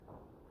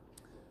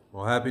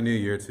Well, Happy New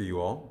Year to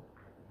you all.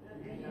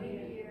 Happy New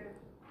Year.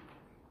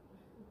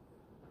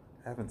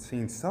 Haven't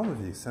seen some of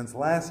you since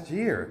last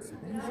year. It's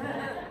amazing.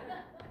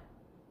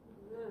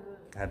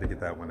 Had to get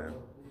that one in.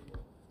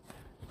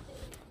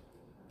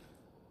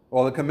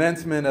 Well, the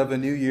commencement of a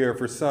new year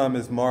for some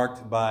is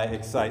marked by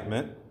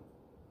excitement.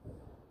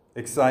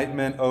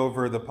 Excitement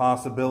over the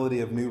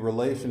possibility of new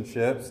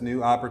relationships,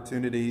 new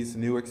opportunities,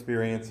 new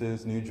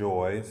experiences, new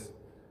joys.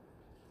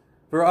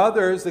 For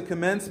others, the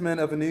commencement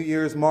of a new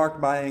year is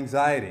marked by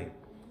anxiety.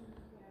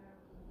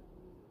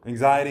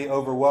 Anxiety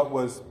over what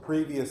was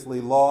previously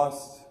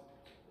lost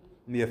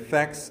and the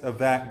effects of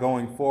that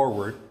going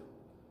forward.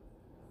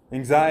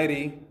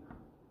 Anxiety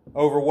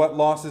over what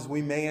losses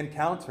we may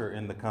encounter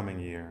in the coming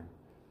year.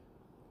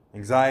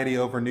 Anxiety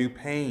over new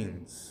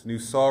pains, new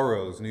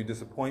sorrows, new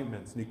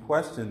disappointments, new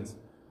questions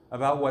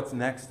about what's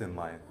next in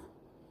life.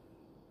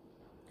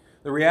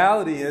 The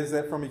reality is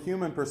that from a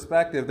human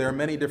perspective, there are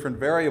many different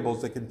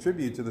variables that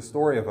contribute to the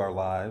story of our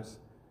lives.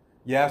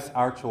 Yes,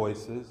 our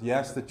choices.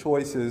 Yes, the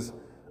choices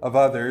of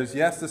others.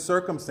 Yes, the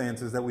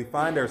circumstances that we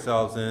find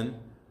ourselves in.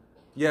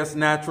 Yes,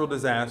 natural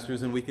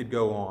disasters, and we could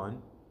go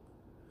on.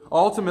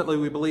 Ultimately,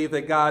 we believe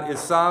that God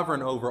is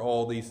sovereign over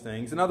all these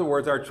things. In other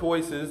words, our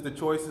choices, the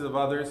choices of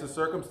others, the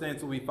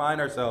circumstances we find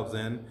ourselves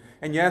in,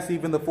 and yes,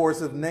 even the force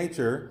of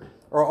nature,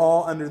 are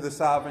all under the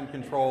sovereign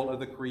control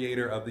of the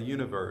Creator of the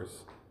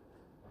universe.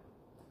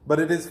 But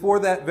it is for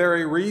that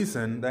very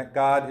reason that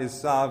God is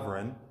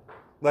sovereign,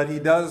 that He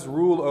does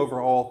rule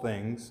over all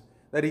things,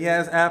 that He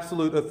has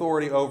absolute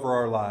authority over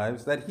our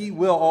lives, that He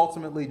will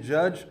ultimately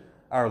judge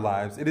our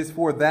lives. It is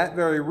for that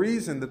very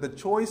reason that the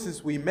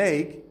choices we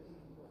make,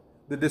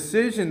 the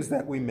decisions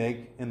that we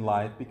make in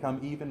life become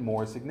even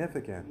more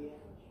significant.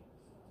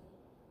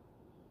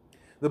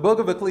 The book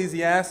of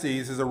Ecclesiastes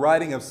is a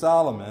writing of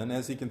Solomon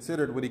as he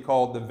considered what he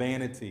called the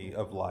vanity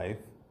of life.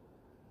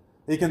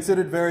 He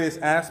considered various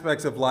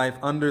aspects of life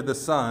under the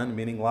sun,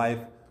 meaning life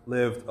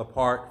lived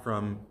apart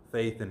from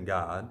faith in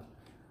God,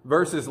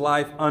 versus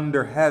life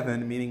under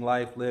heaven, meaning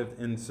life lived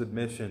in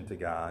submission to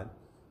God.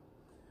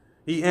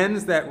 He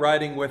ends that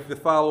writing with the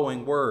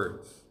following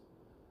words.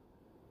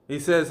 He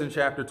says in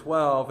chapter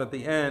 12, at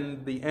the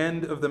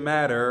end of the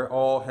matter,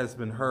 all has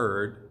been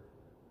heard.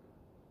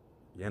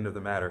 The end of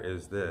the matter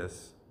is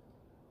this: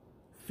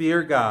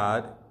 fear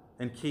God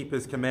and keep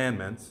His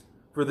commandments,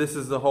 for this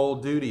is the whole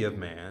duty of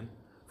man.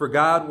 For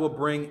God will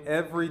bring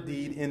every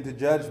deed into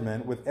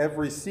judgment with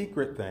every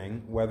secret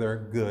thing, whether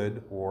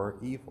good or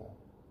evil.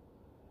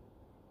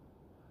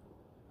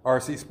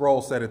 R.C.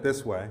 Sproul said it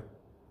this way: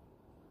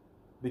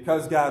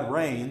 because God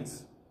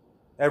reigns,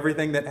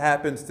 everything that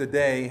happens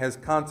today has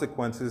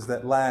consequences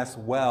that last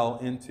well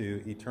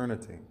into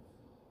eternity.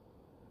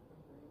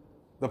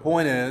 The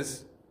point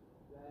is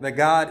that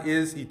God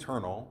is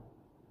eternal.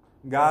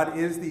 God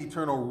is the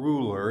eternal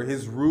ruler.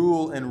 His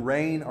rule and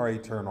reign are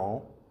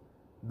eternal.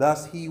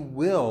 Thus, He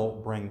will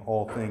bring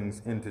all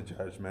things into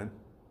judgment.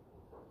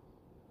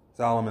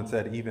 Solomon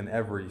said, even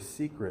every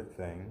secret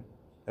thing,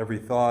 every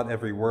thought,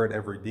 every word,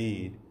 every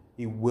deed,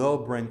 He will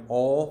bring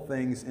all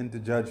things into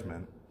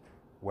judgment,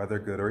 whether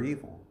good or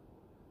evil.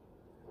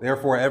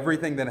 Therefore,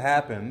 everything that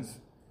happens,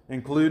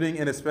 including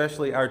and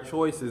especially our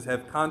choices,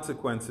 have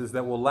consequences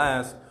that will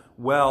last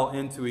well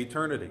into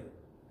eternity.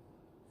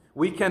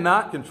 We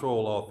cannot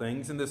control all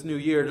things. In this new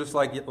year, just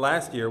like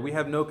last year, we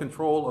have no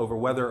control over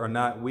whether or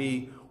not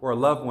we or a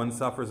loved one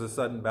suffers a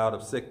sudden bout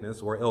of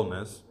sickness or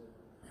illness.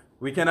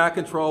 We cannot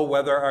control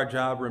whether our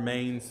job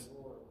remains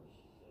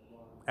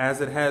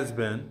as it has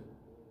been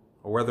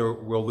or whether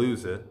we'll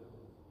lose it.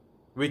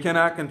 We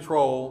cannot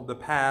control the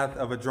path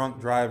of a drunk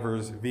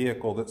driver's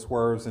vehicle that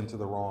swerves into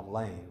the wrong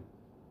lane.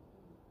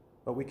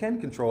 But we can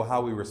control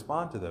how we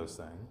respond to those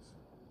things.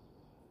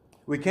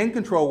 We can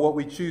control what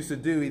we choose to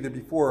do either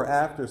before or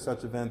after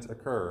such events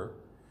occur.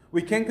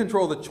 We can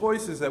control the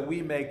choices that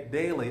we make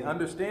daily,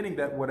 understanding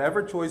that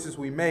whatever choices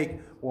we make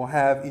will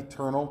have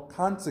eternal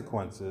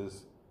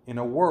consequences in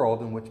a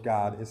world in which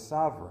God is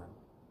sovereign.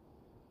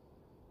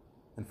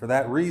 And for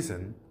that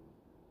reason,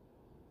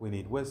 we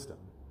need wisdom.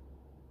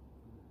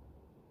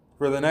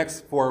 For the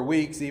next 4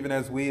 weeks, even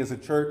as we as a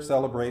church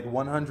celebrate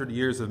 100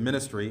 years of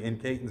ministry in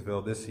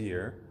Catonsville this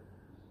year,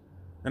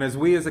 and as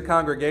we as a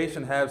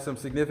congregation have some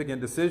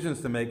significant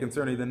decisions to make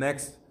concerning the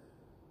next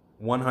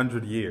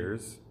 100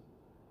 years,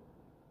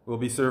 we'll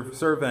be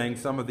surveying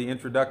some of the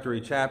introductory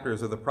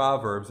chapters of the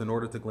Proverbs in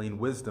order to glean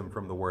wisdom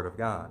from the Word of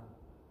God.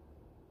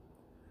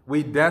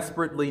 We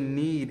desperately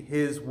need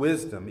His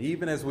wisdom,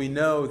 even as we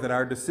know that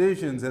our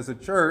decisions as a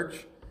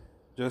church,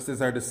 just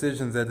as our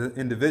decisions as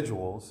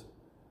individuals,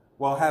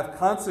 will have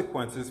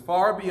consequences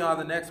far beyond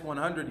the next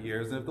 100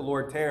 years, and if the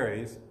Lord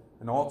tarries,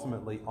 and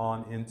ultimately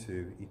on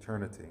into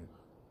eternity.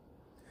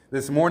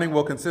 This morning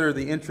we'll consider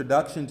the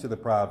introduction to the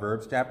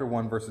Proverbs, chapter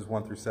 1, verses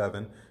 1 through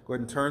 7. Go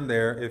ahead and turn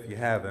there if you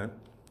haven't.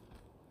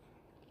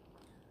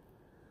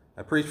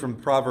 I preached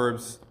from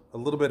Proverbs a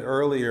little bit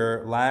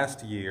earlier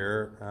last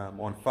year,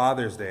 on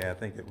Father's Day, I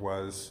think it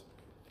was.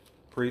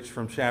 preach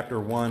from chapter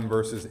 1,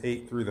 verses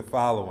 8 through the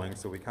following,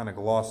 so we kind of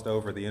glossed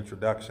over the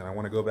introduction. I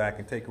want to go back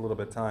and take a little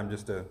bit of time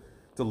just to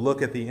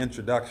look at the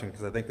introduction,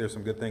 because I think there's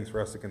some good things for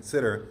us to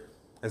consider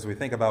as we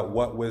think about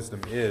what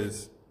wisdom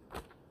is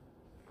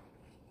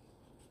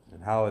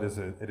and how it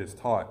is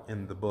taught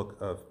in the book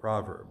of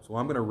Proverbs.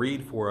 Well, I'm going to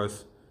read for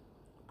us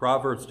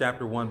Proverbs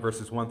chapter 1,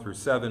 verses 1 through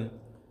 7,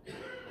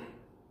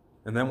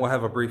 and then we'll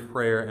have a brief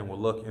prayer and we'll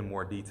look in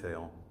more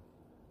detail.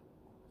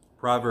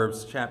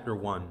 Proverbs chapter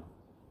 1.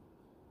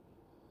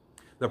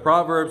 The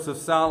Proverbs of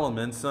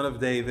Solomon, son of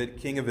David,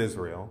 king of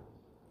Israel,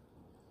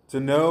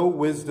 to know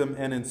wisdom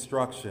and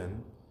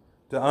instruction,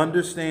 to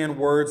understand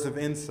words of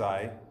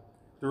insight,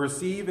 to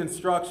receive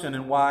instruction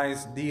in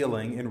wise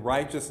dealing, in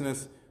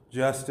righteousness,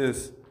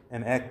 justice,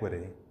 and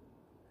equity,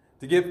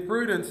 to give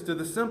prudence to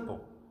the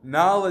simple,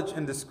 knowledge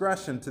and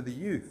discretion to the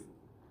youth.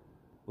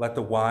 Let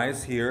the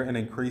wise hear and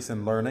increase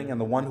in learning,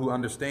 and the one who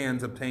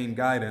understands obtain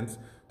guidance,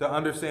 to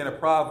understand a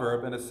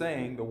proverb and a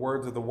saying, the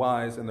words of the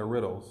wise and the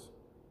riddles.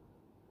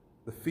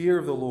 The fear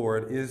of the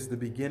Lord is the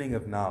beginning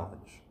of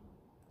knowledge.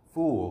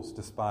 Fools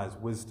despise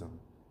wisdom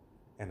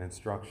and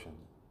instruction.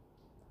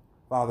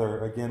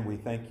 Father, again, we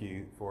thank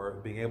you for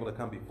being able to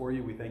come before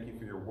you. We thank you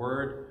for your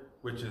word,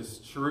 which is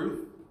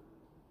truth,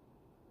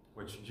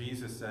 which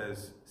Jesus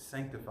says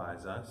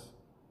sanctifies us.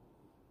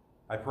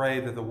 I pray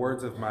that the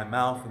words of my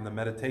mouth and the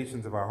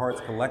meditations of our hearts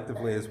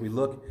collectively as we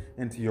look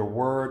into your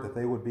word, that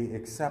they would be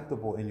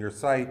acceptable in your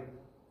sight.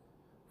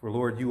 For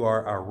Lord, you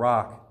are our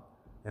rock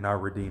and our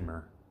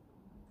Redeemer.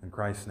 In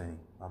Christ's name,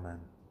 amen.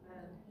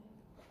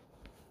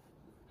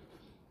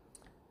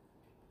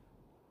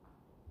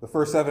 The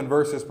first 7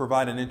 verses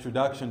provide an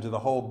introduction to the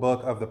whole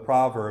book of the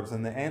Proverbs,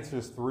 and it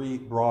answers 3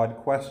 broad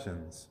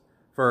questions.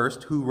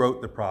 First, who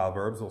wrote the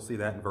Proverbs? We'll see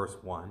that in verse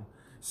 1.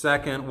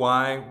 Second,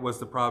 why was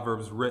the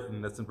Proverbs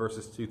written? That's in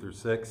verses 2 through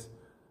 6.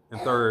 And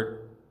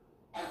third,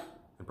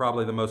 and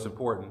probably the most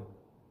important,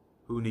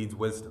 who needs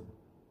wisdom?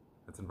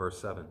 That's in verse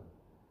 7.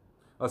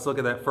 Let's look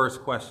at that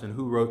first question.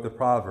 Who wrote the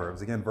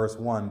Proverbs? Again, verse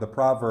 1. The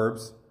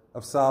Proverbs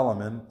of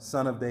Solomon,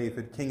 son of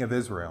David, king of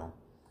Israel.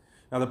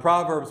 Now, the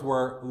Proverbs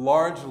were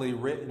largely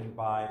written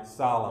by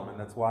Solomon.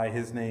 That's why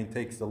his name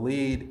takes the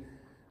lead.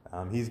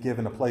 He's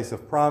given a place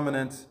of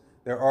prominence.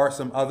 There are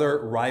some other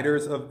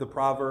writers of the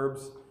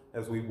Proverbs.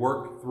 As we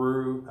work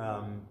through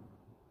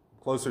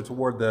closer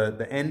toward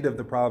the end of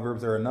the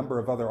Proverbs, there are a number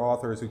of other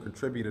authors who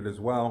contributed as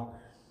well.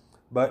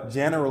 But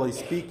generally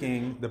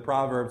speaking, the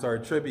Proverbs are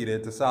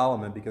attributed to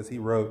Solomon because he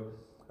wrote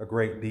a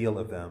great deal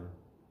of them.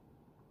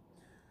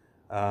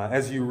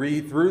 As you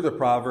read through the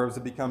Proverbs,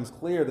 it becomes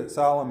clear that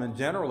Solomon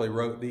generally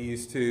wrote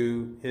these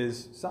to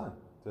his son,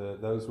 to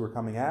those who were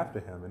coming after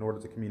him, in order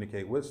to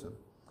communicate wisdom.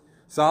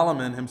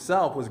 Solomon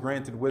himself was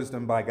granted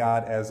wisdom by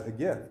God as a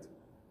gift.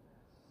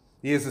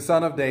 He is the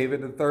son of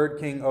David, the third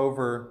king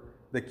over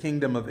the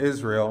kingdom of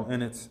Israel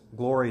in its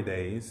glory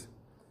days.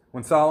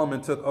 When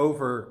Solomon took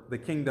over the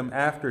kingdom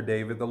after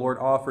David, the Lord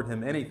offered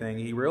him anything.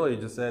 He really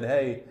just said,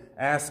 hey,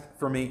 ask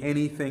for me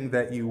anything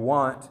that you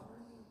want.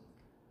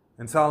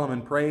 And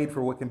Solomon prayed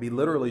for what can be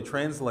literally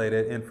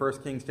translated in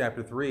 1 Kings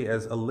chapter 3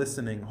 as a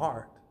listening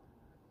heart.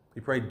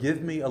 He prayed,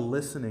 give me a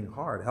listening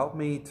heart. Help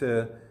me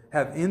to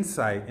have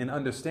insight and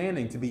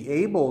understanding, to be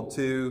able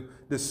to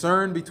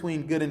discern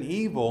between good and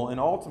evil, and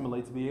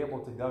ultimately to be able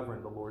to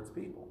govern the Lord's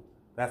people.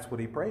 That's what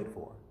he prayed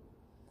for.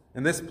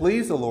 And this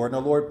pleased the Lord,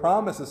 and the Lord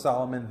promises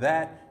Solomon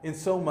that and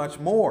so much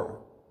more.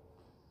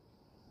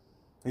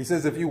 He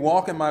says, if you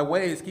walk in my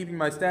ways, keeping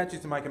my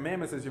statutes and my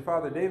commandments as your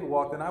father David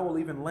walked, then I will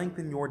even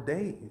lengthen your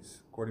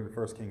days, according to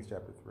 1 Kings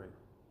chapter 3.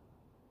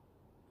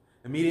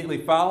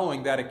 Immediately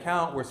following that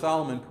account where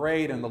Solomon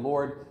prayed and the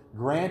Lord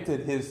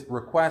granted his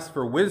request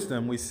for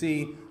wisdom, we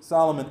see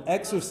Solomon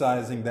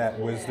exercising that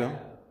wisdom.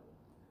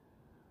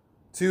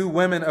 2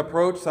 women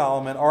approached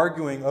Solomon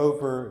arguing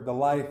over the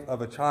life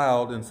of a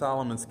child, and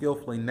Solomon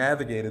skillfully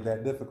navigated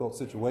that difficult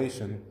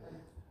situation.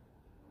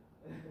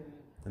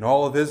 And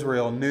all of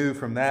Israel knew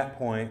from that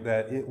point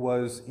that it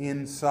was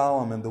in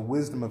Solomon, the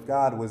wisdom of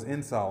God was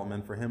in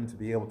Solomon for him to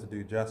be able to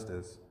do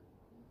justice.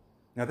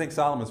 And I think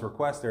Solomon's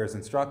request there is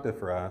instructive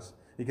for us.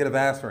 He could have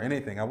asked for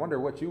anything. I wonder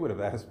what you would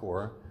have asked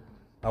for.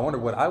 I wonder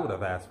what I would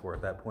have asked for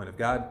at that point. If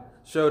God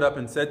showed up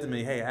and said to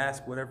me, hey,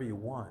 ask whatever you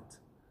want.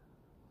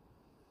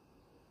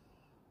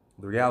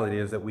 The reality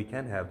is that we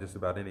can have just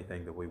about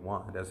anything that we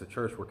want. As a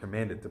church, we're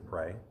commanded to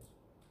pray.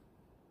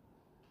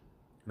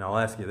 Now, I'll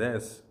ask you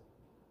this.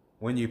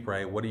 When you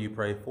pray, what do you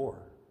pray for?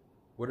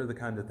 What are the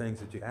kind of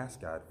things that you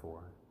ask God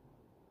for?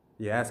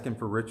 Do you ask him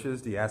for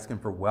riches? Do you ask him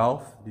for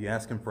wealth? Do you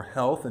ask him for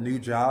health, a new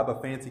job, a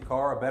fancy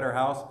car, a better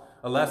house,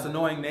 a less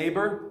annoying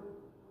neighbor?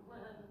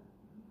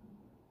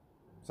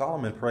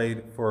 Solomon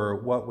prayed for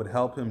what would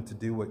help him to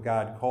do what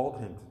God called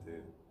him to do.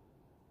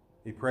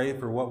 He prayed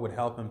for what would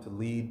help him to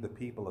lead the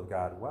people of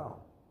God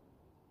well.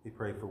 He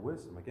prayed for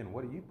wisdom. Again,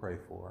 what do you pray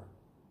for?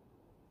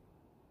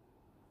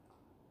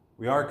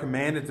 We are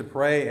commanded to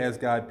pray as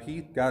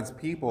God's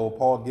people.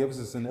 Paul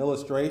gives us an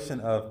illustration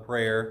of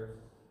prayer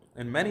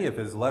in many of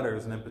his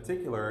letters, and in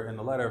particular in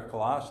the letter of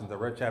Colossians. I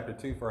read chapter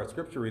 2 for our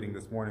scripture reading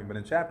this morning, but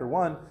in chapter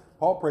 1,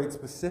 Paul prayed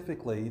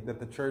specifically that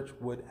the church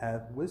would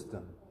have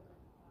wisdom.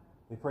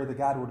 He prayed that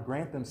God would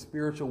grant them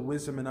spiritual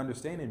wisdom and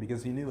understanding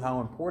because he knew how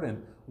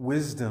important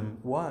wisdom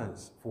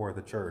was for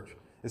the church,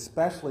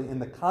 especially in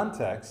the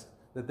context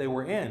that they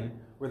were in,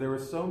 where there were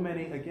so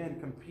many, again,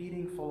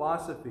 competing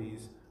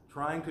philosophies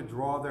trying to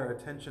draw their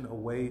attention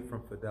away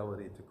from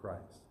fidelity to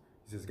Christ.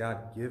 He says,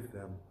 God, give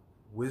them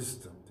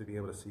wisdom to be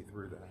able to see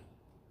through that.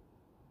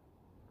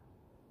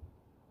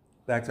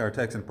 Back to our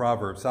text in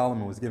Proverbs,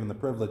 Solomon was given the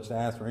privilege to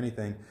ask for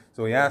anything.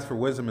 So he asked for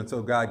wisdom, and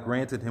so God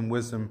granted him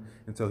wisdom,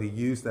 and so he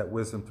used that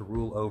wisdom to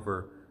rule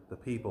over the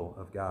people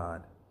of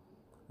God.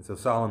 And so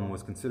Solomon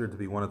was considered to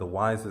be one of the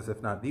wisest,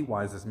 if not the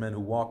wisest, men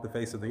who walked the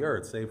face of the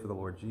earth, save for the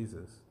Lord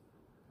Jesus.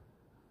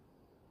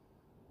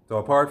 So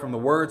apart from the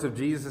words of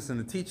Jesus and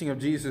the teaching of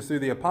Jesus through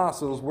the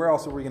apostles, where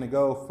else are we going to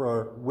go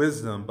for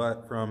wisdom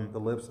but from the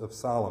lips of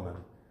Solomon?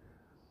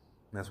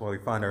 And that's why we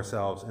find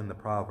ourselves in the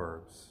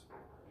Proverbs.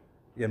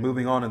 Again,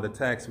 moving on in the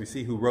text, we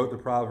see who wrote the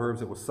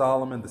Proverbs. It was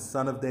Solomon, the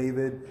son of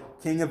David,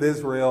 king of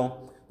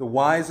Israel, the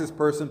wisest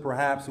person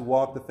perhaps who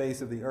walked the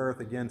face of the earth,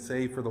 again,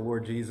 save for the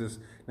Lord Jesus.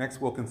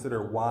 Next, we'll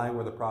consider why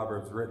were the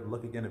Proverbs written.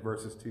 Look again at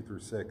verses 2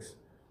 through 6.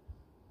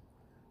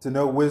 To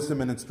know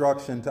wisdom and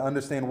instruction, to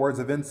understand words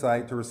of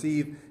insight, to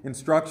receive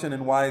instruction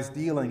in wise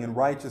dealing and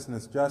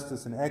righteousness,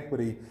 justice, and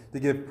equity, to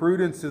give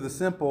prudence to the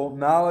simple,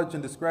 knowledge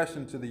and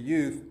discretion to the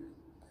youth.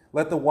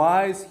 Let the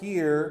wise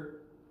hear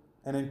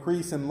and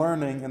increase in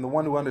learning, and the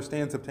one who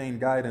understands obtain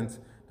guidance,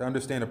 to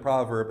understand a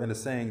proverb and a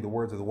saying, the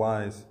words of the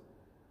wise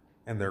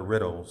and their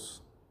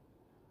riddles.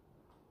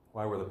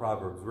 Why were the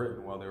Proverbs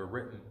written? Well, they were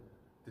written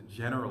to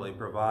generally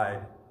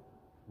provide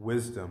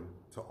wisdom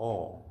to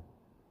all.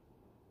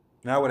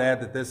 Now I would add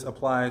that this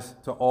applies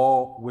to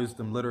all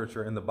wisdom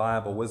literature in the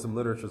Bible. Wisdom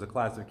literature is a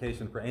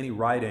classification for any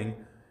writing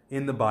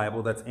in the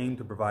Bible that's aimed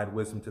to provide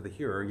wisdom to the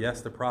hearer.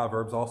 Yes, the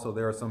Proverbs, also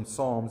there are some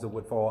Psalms that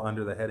would fall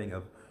under the heading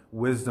of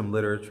wisdom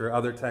literature.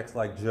 Other texts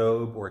like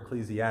Job or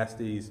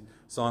Ecclesiastes,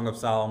 Song of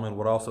Solomon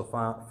would also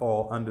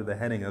fall under the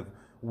heading of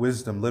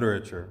wisdom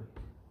literature.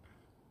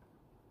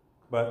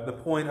 But the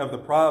point of the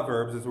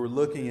Proverbs, as we're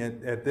looking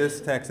at this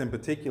text in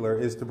particular,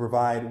 is to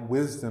provide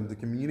wisdom, to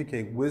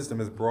communicate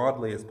wisdom as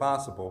broadly as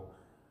possible.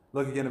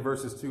 Look again at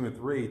verses 2 and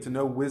 3. To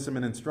know wisdom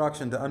and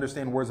instruction, to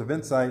understand words of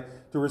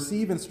insight, to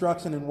receive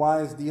instruction in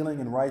wise dealing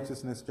and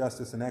righteousness,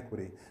 justice, and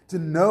equity. To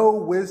know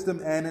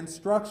wisdom and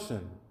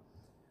instruction.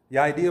 The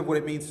idea of what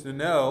it means to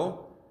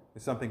know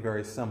is something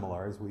very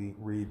similar as we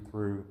read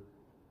through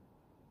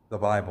the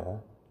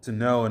Bible. To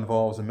know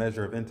involves a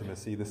measure of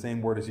intimacy. The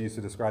same word is used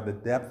to describe the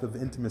depth of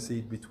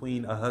intimacy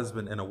between a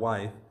husband and a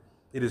wife.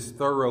 It is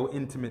thorough,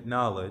 intimate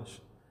knowledge.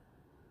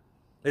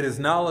 It is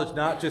knowledge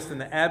not just in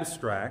the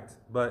abstract,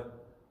 but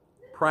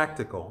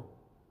practical.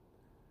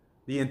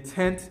 The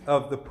intent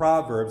of the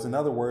Proverbs, in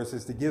other words,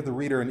 is to give the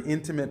reader an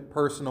intimate,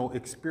 personal,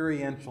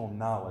 experiential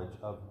knowledge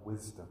of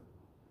wisdom.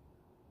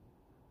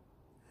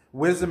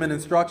 Wisdom and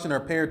instruction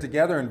are paired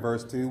together in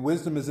verse 2.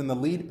 Wisdom is in the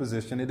lead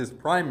position. It is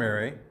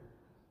primary.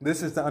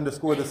 This is to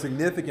underscore the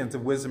significance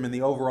of wisdom in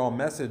the overall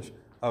message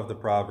of the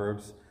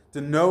Proverbs.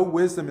 To know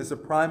wisdom is a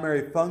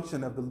primary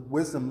function of the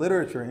wisdom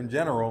literature in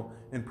general,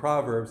 in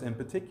Proverbs in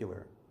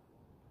particular.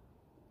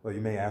 Well,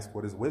 you may ask,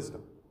 what is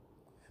wisdom?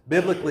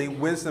 Biblically,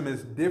 wisdom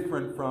is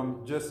different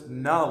from just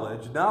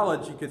knowledge.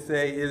 Knowledge, you could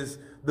say, is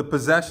the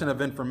possession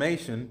of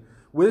information.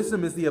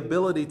 Wisdom is the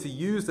ability to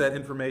use that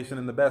information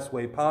in the best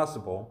way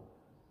possible,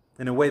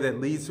 in a way that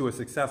leads to a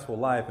successful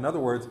life. In other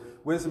words,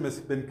 wisdom has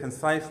been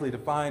concisely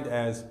defined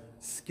as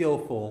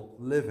skillful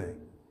living.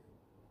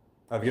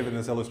 I've given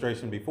this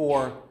illustration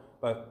before,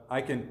 but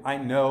I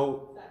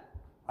know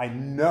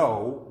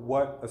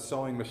what a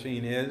sewing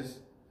machine is.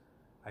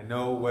 I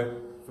know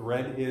what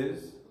thread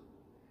is.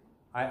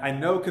 I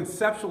know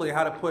conceptually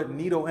how to put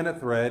needle in a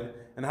thread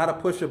and how to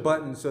push a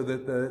button so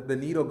that the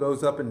needle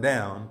goes up and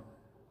down.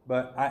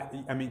 But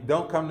I mean,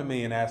 don't come to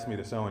me and ask me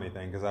to sew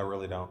anything, because I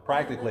really don't.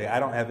 Practically, I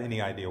don't have any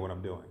idea what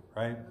I'm doing,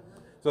 right?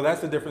 So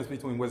that's the difference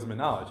between wisdom and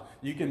knowledge.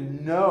 You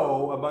can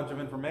know a bunch of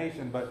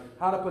information, but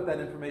how to put that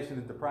information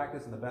into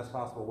practice in the best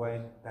possible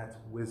way, that's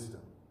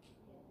wisdom.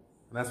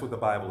 And that's what the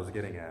Bible is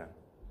getting at.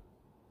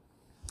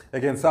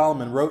 Again,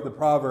 Solomon wrote the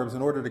Proverbs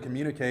in order to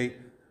communicate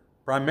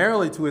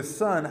primarily to his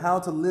son how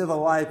to live a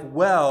life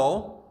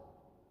well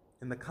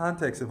in the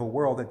context of a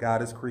world that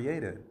God has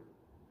created.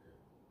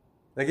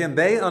 Again,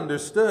 they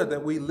understood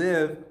that we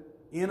live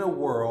in a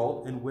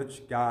world in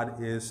which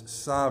God is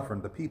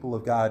sovereign. The people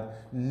of God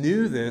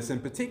knew this in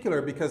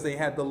particular because they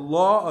had the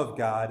law of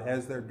God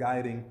as their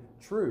guiding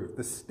truth,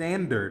 the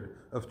standard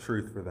of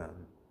truth for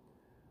them.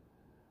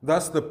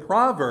 Thus the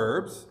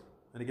Proverbs,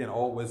 and again,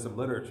 all wisdom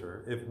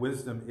literature, if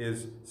wisdom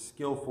is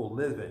skillful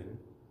living,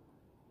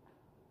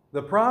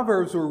 the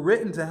Proverbs were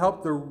written to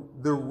help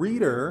the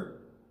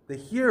reader, the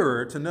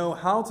hearer, to know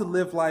how to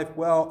live life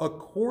well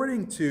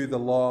according to the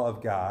law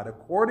of God,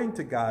 according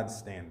to God's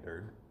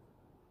standard,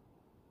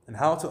 and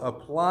how to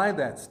apply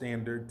that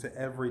standard to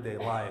everyday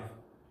life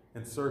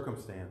and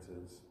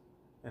circumstances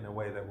in a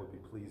way that would be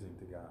pleasing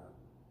to God.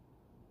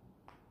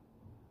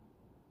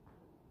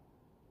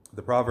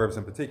 The Proverbs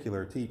in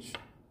particular teach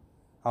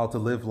how to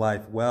live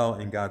life well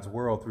in God's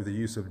world through the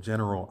use of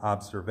general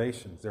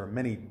observations. There are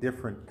many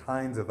different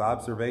kinds of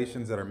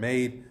observations that are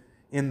made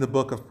in the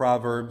book of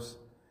Proverbs,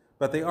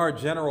 but they are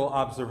general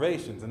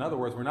observations. In other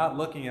words, we're not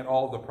looking at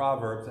all the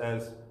Proverbs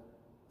as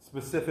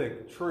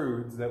specific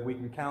truths that we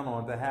can count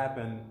on to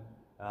happen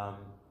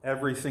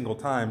every single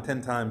time,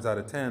 10 times out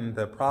of 10.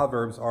 The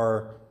Proverbs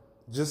are,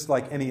 just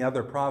like any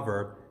other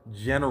proverb,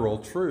 general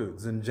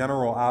truths and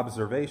general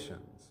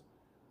observations.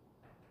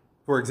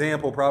 For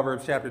example,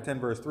 Proverbs chapter 10,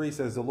 verse 3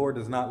 says, "The Lord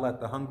does not let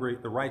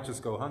the righteous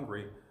go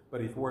hungry, but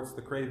he thwarts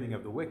the craving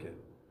of the wicked."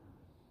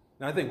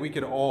 Now, I think we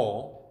could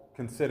all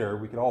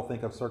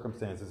think of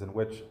circumstances in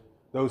which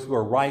those who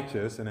are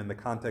righteous, and in the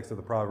context of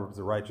the Proverbs,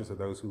 the righteous are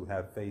those who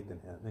have faith in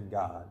Him, in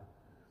God.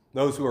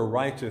 Those who are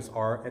righteous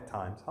are at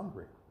times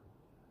hungry.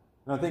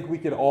 And I think we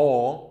could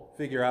all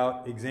figure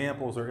out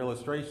examples or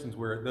illustrations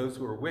where those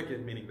who are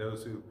wicked, meaning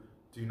those who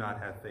do not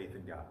have faith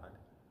in God,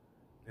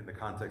 in the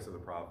context of the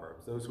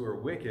Proverbs, those who are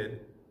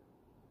wicked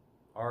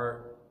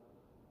are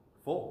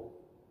full.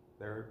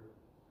 They're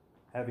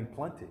having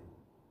plenty.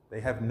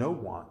 They have no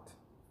want.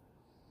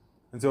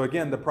 And so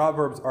again, the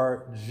Proverbs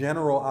are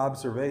general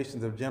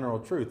observations of general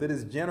truth. It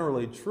is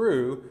generally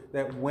true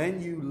that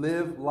when you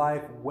live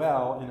life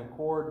well in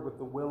accord with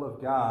the will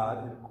of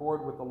God, in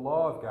accord with the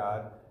law of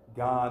God,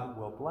 God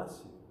will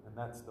bless you. And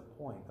that's the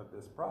point of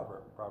this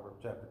proverb, Proverbs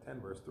chapter 10,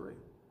 verse 3.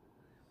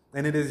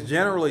 And it is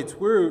generally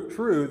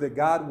true that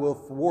God will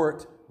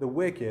thwart the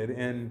wicked,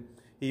 and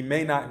He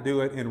may not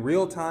do it in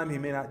real time, He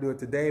may not do it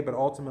today, but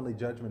ultimately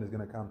judgment is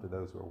going to come to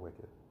those who are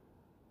wicked.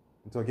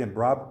 And so again,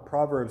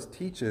 Proverbs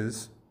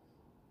teaches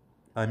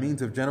by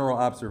means of general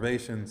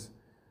observations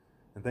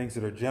and things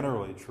that are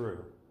generally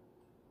true.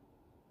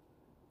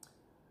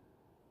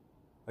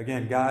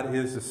 Again, God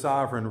is the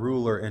sovereign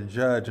ruler and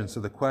judge, and so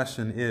the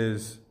question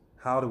is,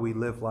 how do we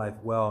live life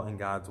well in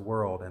God's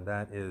world? And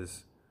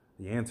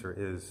the answer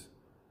is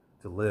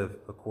to live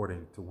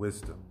according to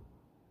wisdom.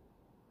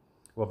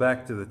 Well,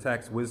 back to the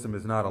text, wisdom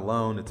is not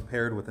alone. It's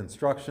paired with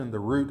instruction. The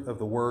root of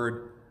the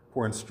word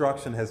for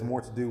instruction has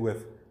more to do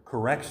with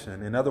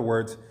correction. In other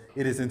words,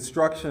 it is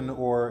instruction,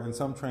 or in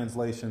some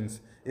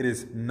translations, it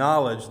is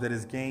knowledge that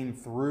is gained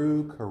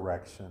through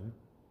correction.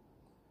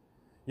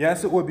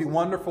 Yes, it would be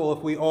wonderful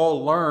if we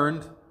all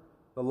learned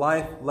the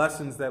life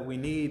lessons that we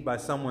need by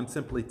someone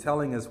simply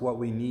telling us what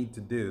we need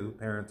to do.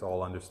 Parents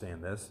all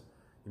understand this.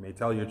 You may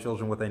tell your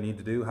children what they need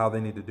to do, how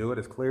they need to do it.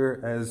 As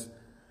clear as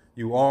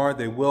you are,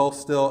 they will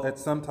still at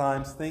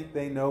sometimes think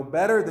they know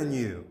better than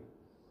you.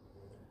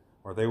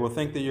 Or they will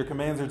think that your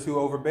commands are too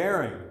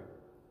overbearing.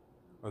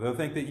 Or they'll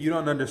think that you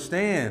don't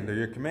understand, or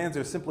your commands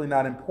are simply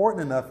not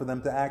important enough for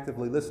them to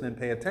actively listen and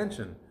pay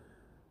attention.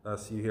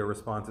 Thus you hear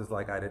responses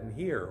like, "I didn't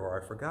hear," or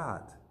 "I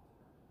forgot."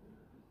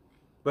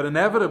 But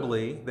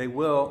inevitably, they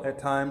will at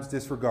times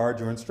disregard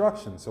your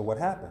instructions. So what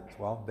happens?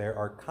 Well, there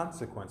are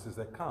consequences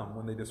that come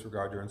when they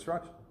disregard your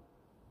instruction.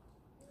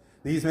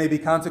 These may be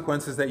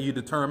consequences that you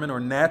determine, or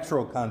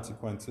natural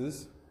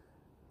consequences,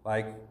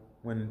 like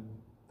when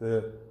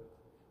the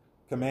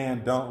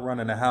command "don't run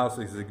in a house"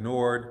 is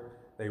ignored.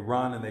 They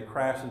run and they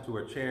crash into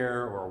a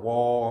chair or a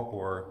wall,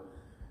 or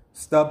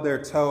stub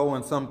their toe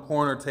on some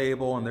corner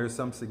table and there's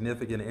some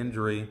significant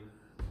injury.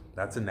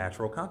 That's a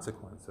natural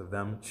consequence of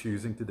them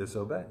choosing to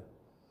disobey.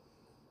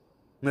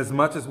 And as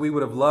much as we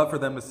would have loved for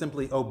them to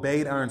simply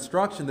obey our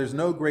instruction, there's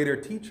no greater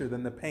teacher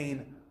than the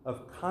pain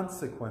of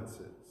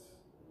consequences.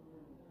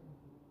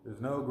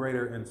 There's no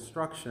greater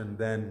instruction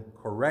than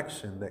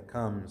correction that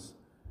comes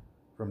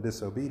from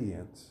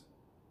disobedience.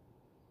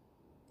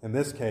 In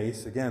this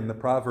case, again, the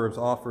Proverbs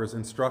offers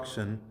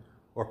instruction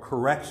or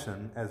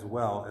correction as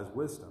well as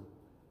wisdom.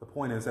 The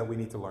point is that we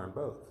need to learn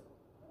both.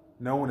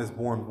 No one is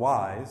born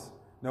wise.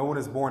 No one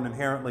is born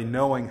inherently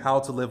knowing how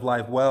to live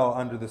life well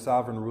under the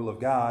sovereign rule of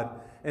God.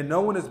 And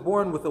no one is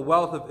born with a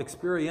wealth of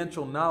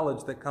experiential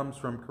knowledge that comes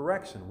from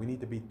correction. We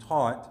need to be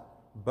taught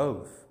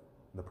both.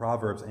 The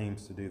Proverbs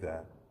aims to do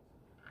that.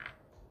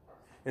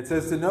 It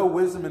says to know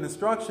wisdom and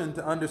instruction,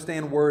 to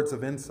understand words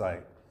of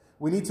insight.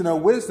 We need to know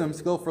wisdom,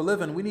 skill for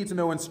living. We need to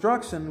know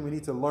instruction. We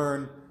need to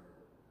learn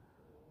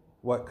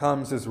what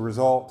comes as a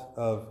result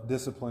of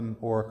discipline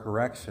or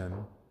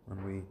correction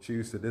when we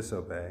choose to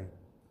disobey.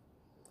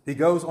 He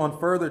goes on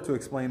further to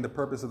explain the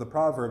purpose of the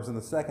Proverbs. In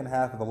the second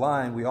half of the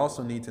line, we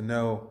also need to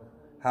know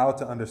how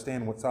to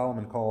understand what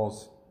Solomon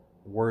calls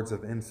words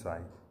of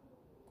insight.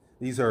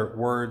 These are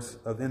words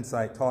of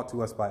insight taught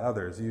to us by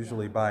others,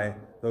 usually by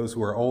those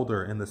who are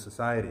older in the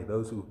society,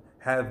 those who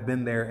have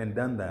been there and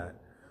done that.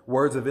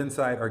 Words of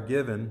insight are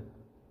given.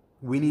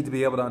 We need to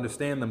be able to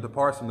understand them, to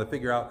parse them, to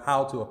figure out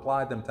how to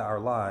apply them to our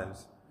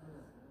lives.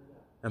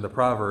 And the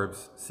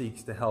Proverbs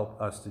seeks to help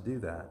us to do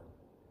that.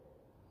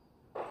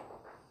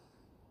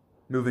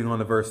 Moving on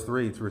to verse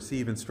 3, to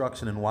receive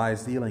instruction in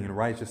wise dealing and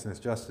righteousness,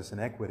 justice,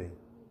 and equity.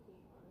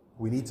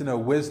 We need to know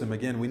wisdom.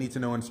 Again, we need to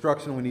know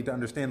instruction. We need to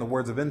understand the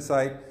words of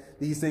insight.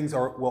 These things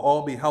will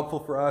all be helpful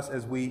for us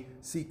as we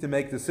seek to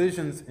make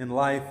decisions in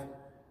life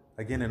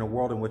Again, in a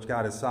world in which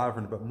God is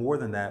sovereign, but more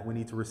than that, we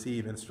need to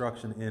receive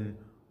instruction in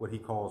what he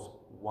calls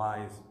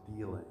wise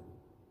dealing.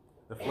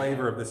 The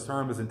flavor of this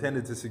term is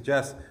intended to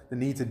suggest the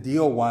need to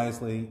deal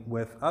wisely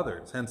with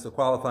others, hence the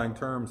qualifying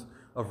terms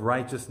of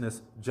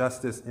righteousness,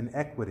 justice, and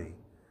equity.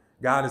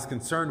 God is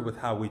concerned with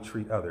how we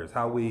treat others,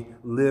 how we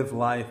live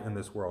life in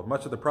this world.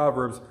 Much of the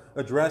Proverbs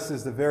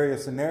addresses the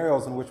various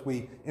scenarios in which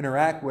we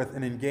interact with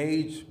and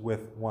engage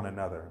with one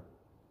another.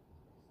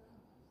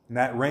 And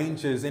that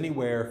ranges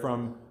anywhere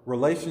from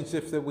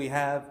relationships that we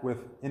have with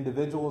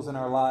individuals in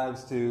our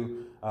lives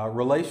to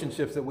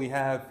relationships that we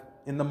have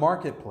in the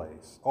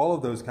marketplace. All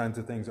of those kinds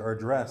of things are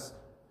addressed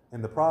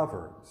in the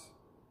Proverbs.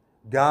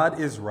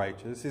 God is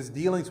righteous. His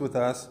dealings with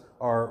us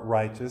are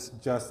righteous,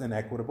 just, and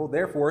equitable.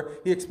 Therefore,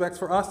 he expects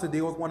for us to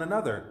deal with one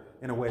another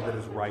in a way that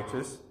is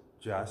righteous,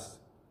 just,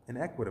 and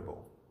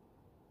equitable.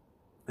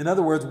 In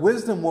other words,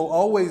 wisdom will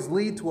always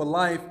lead to a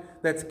life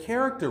that's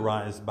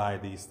characterized by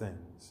these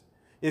things.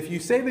 If you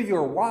say that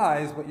you're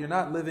wise, but you're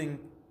not living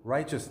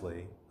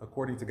righteously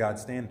according to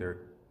God's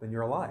standard, then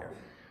you're a liar,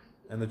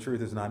 and the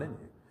truth is not in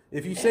you.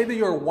 If you say that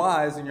you're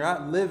wise and you're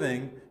not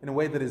living in a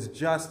way that is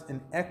just and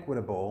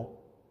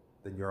equitable,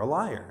 then you're a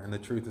liar, and the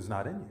truth is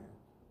not in you.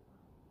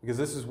 Because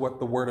this is what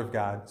the Word of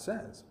God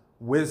says.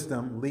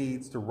 Wisdom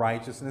leads to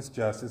righteousness,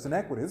 justice, and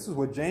equity. This is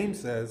what James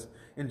says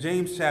in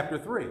James chapter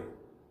 3.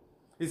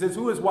 He says,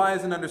 "Who is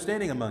wise and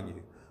understanding among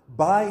you?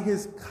 By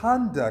his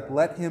conduct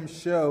let him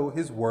show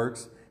his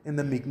works in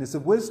the meekness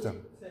of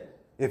wisdom.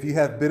 If you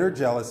have bitter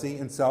jealousy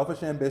and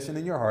selfish ambition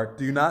in your heart,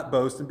 do not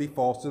boast and be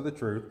false to the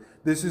truth.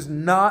 This is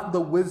not the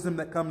wisdom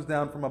that comes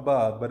down from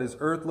above, but is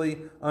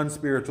earthly,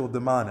 unspiritual,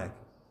 demonic.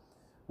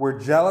 Where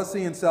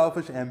jealousy and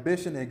selfish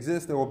ambition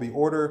exist, there will be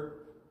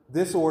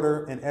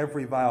disorder, and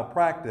every vile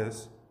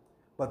practice.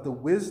 But the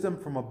wisdom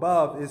from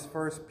above is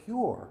first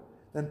pure,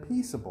 then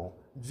peaceable,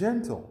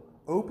 gentle,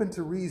 open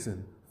to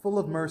reason, full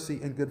of mercy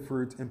and good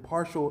fruits,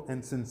 impartial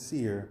and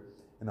sincere.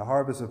 And the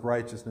harvest of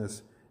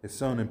righteousness is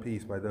sown in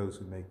peace by those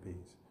who make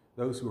peace."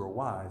 Those who are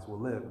wise will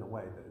live in a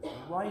way that is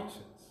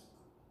righteous,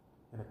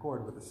 in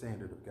accord with the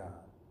standard of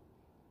God.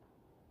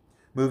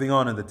 Moving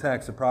on in the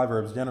text, the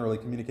Proverbs generally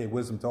communicate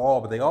wisdom to all,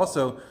 but they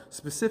also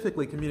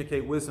specifically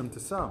communicate wisdom to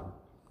some.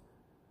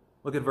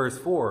 Look at verse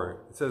 4.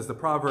 It says, "The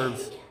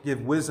Proverbs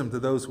give wisdom to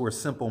those who are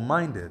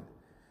simple-minded,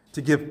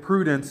 to give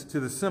prudence to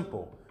the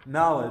simple,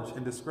 knowledge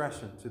and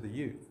discretion to the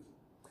youth."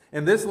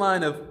 In this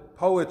line of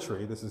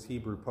poetry, this is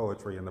Hebrew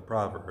poetry in the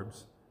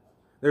Proverbs,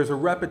 there's a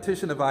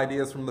repetition of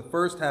ideas from the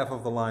first half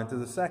of the line to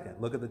the second.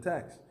 Look at the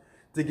text.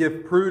 To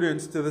give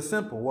prudence to the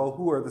simple. Well,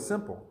 who are the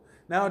simple?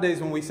 Nowadays,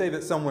 when we say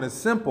that someone is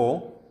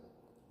simple,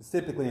 it's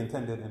typically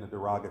intended in a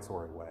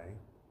derogatory way.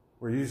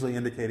 We're usually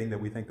indicating that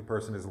we think the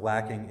person is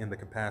lacking in the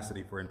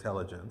capacity for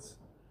intelligence.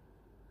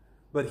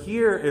 But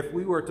here, if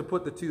we were to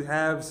put the two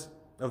halves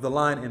of the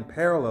line in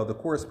parallel, the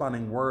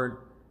corresponding word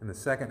in the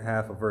second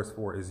half of verse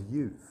 4 is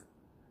youth.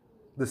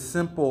 The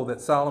simple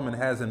that Solomon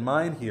has in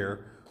mind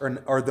here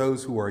are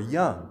those who are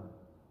young.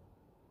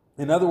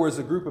 In other words,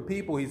 the group of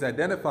people he's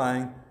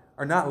identifying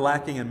are not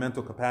lacking in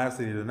mental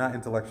capacity. They're not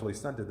intellectually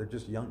stunted. They're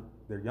just young.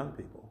 They're young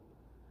people.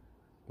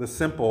 The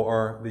simple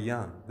are the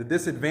young. The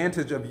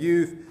disadvantage of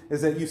youth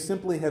is that you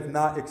simply have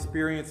not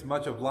experienced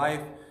much of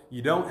life.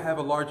 You don't have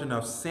a large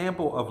enough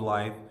sample of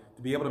life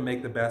to be able to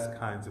make the best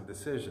kinds of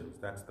decisions.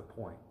 That's the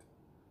point.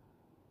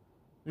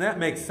 And that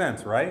makes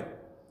sense, right?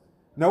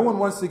 No one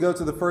wants to go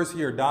to the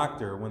first-year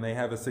doctor when they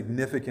have a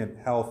significant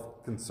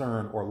health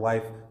concern or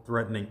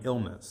life-threatening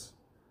illness.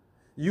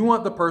 You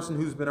want the person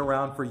who's been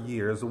around for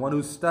years, the one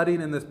who's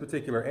studied in this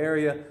particular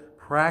area,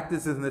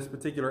 practices in this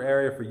particular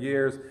area for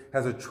years,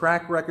 has a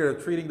track record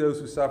of treating those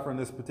who suffer in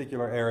this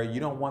particular area. You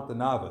don't want the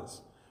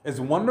novice.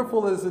 As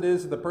wonderful as it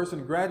is that the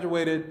person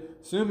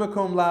graduated summa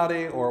cum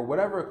laude or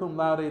whatever cum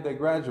laude they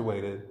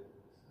graduated,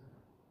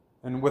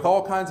 and with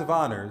all kinds of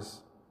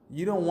honors,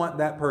 you don't want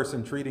that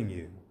person treating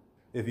you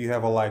if you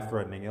have a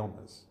life-threatening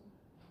illness.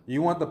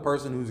 You want the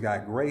person who's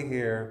got gray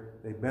hair,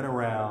 they've been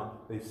around,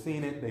 they've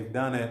seen it, they've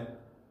done it,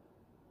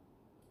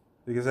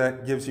 because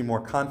that gives you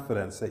more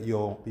confidence that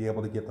you'll be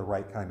able to get the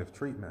right kind of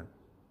treatment.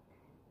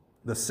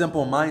 The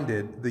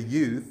simple-minded, the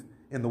youth,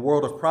 in the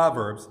world of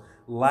Proverbs,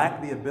 lack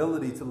the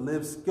ability to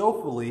live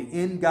skillfully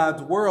in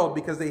God's world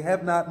because they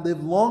have not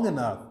lived long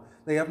enough.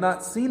 They have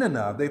not seen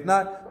enough. They've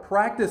not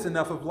practiced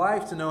enough of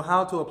life to know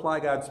how to apply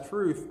God's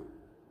truth,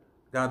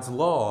 God's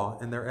law,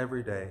 in their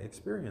everyday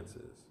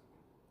experiences.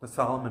 But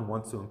Solomon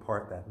wants to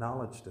impart that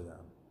knowledge to them.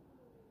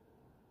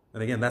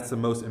 And again, that's the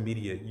most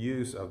immediate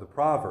use of the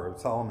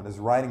Proverbs. Solomon is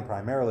writing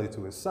primarily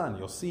to his son.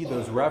 You'll see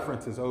those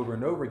references over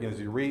and over again as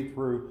you read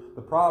through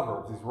the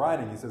Proverbs. He's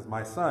writing, he says,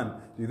 "My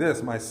son, do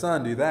this. My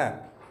son, do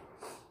that."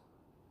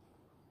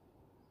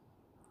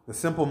 The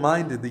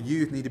simple-minded, the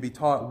youth, need to be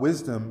taught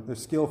wisdom, their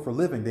skill for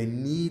living. They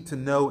need to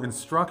know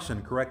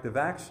instruction, corrective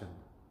action.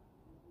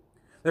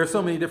 There are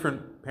so many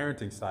different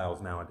parenting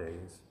styles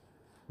nowadays.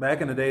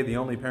 Back in the day, the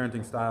only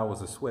parenting style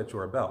was a switch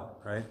or a belt,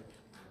 right?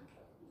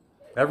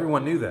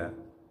 Everyone knew that.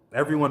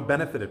 Everyone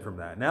benefited from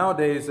that.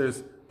 Nowadays,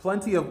 there's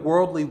plenty of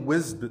worldly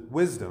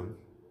wisdom,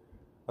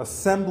 a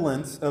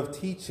semblance of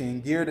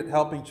teaching geared at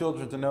helping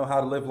children to know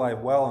how to live life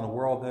well in a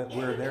world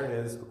where there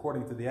is,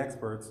 according to the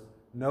experts,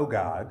 no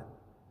God.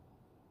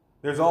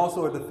 There's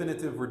also a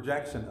definitive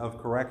rejection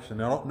of correction.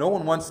 No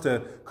one wants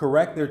to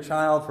correct their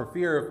child for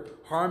fear of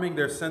harming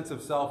their sense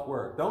of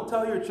self-worth. Don't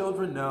tell your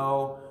children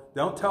no.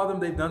 Don't tell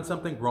them they've done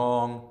something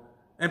wrong.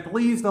 And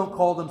please don't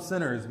call them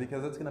sinners,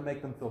 because it's going to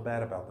make them feel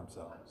bad about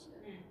themselves.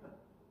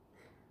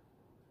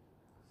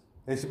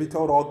 They should be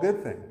told all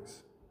good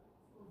things.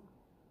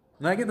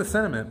 And I get the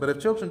sentiment, but if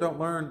children don't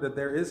learn that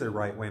there is a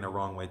right way and a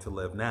wrong way to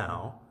live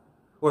now,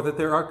 or that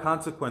there are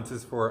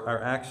consequences for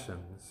our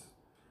actions,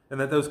 and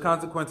that those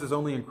consequences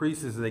only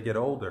increase as they get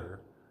older,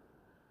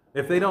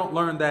 if they don't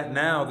learn that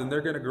now, then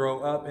they're going to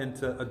grow up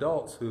into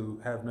adults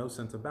who have no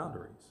sense of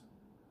boundaries.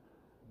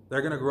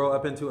 They're going to grow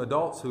up into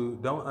adults who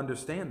don't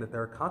understand that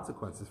there are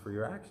consequences for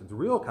your actions,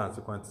 real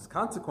consequences,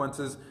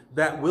 consequences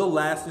that will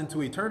last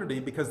into eternity,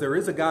 because there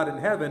is a God in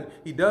heaven.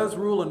 He does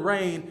rule and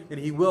reign, and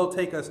he will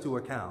take us to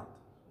account.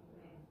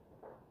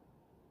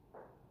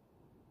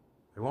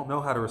 They won't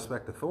know how to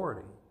respect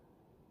authority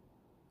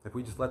if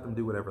we just let them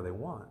do whatever they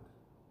want.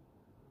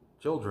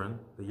 Children,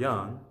 the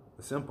young,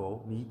 the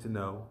simple, need to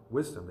know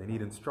wisdom. They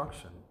need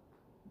instruction.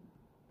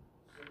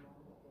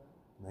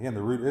 And again,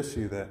 the root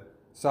issue that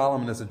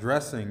Solomon is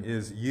addressing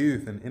is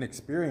youth and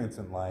inexperience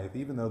in life.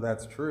 Even though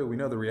that's true, we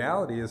know the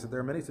reality is that there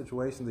are many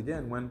situations,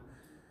 again, when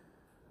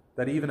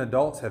that even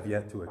adults have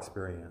yet to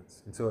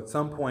experience. And so at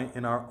some point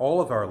in all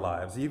of our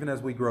lives, even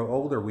as we grow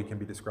older, we can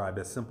be described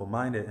as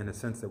simple-minded in the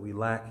sense that we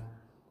lack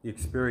the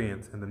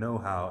experience and the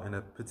know-how in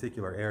a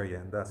particular area,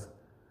 and thus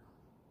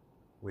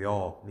we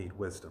all need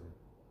wisdom.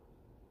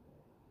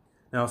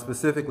 Now,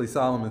 specifically,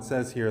 Solomon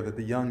says here that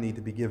the young need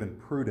to be given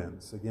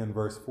prudence. Again,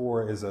 verse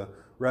 4 is a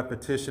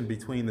repetition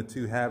between the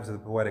two halves of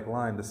the poetic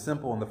line. The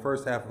simple in the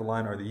first half of the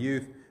line are the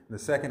youth. In the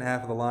second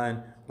half of the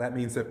line, that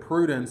means that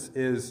prudence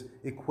is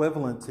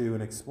equivalent to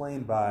and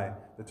explained by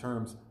the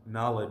terms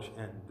knowledge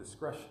and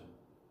discretion.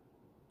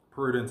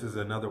 Prudence is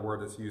another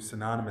word that's used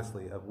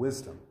synonymously of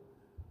wisdom.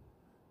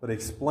 But it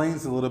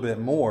explains a little bit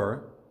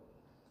more.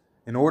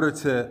 In order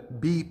to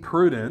be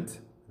prudent,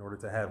 in order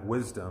to have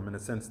wisdom, in a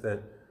sense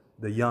that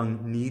the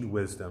young need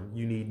wisdom,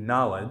 you need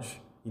knowledge.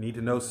 You need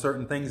to know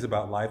certain things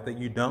about life that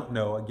you don't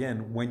know,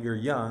 again, when you're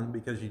young,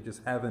 because you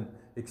just haven't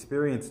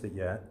experienced it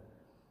yet.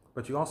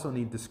 But you also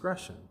need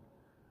discretion.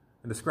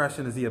 And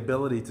discretion is the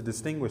ability to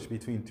distinguish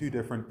between two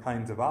different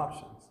kinds of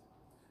options.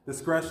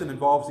 Discretion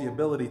involves the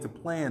ability to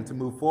plan, to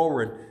move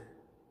forward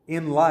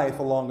in life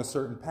along a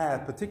certain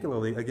path,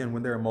 particularly, again,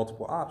 when there are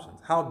multiple options.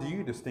 How do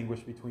you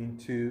distinguish between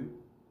two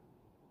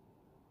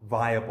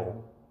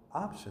viable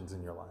options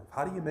in your life?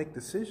 How do you make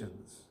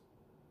decisions?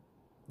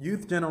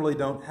 Youth generally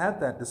don't have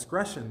that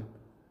discretion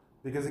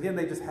because, again,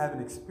 they just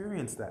haven't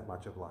experienced that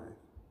much of life.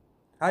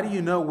 How do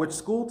you know which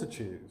school to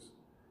choose?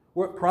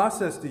 What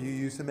process do you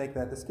use to make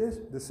that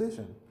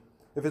decision?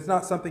 If it's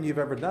not something you've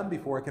ever done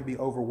before, it can be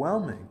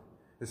overwhelming,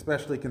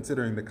 especially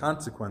considering the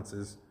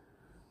consequences.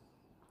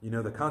 You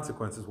know the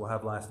consequences will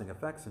have lasting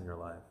effects in your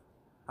life.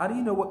 How do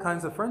you know what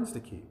kinds of friends to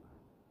keep?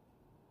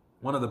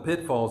 One of the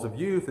pitfalls of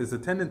youth is a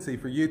tendency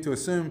for youth to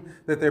assume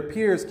that their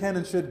peers can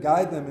and should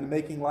guide them in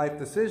making life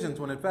decisions,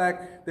 when in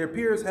fact their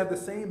peers have the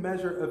same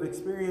measure of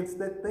experience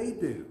that they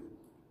do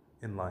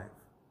in life.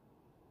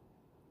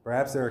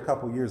 Perhaps they're a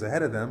couple years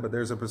ahead of them, but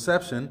there's a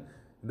perception,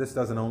 and this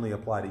doesn't only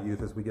apply to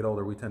youth. As we get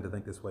older, we tend to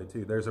think this way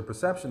too. There's a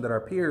perception that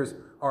our peers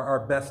are our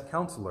best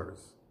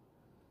counselors,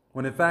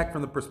 when in fact,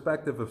 from the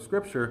perspective of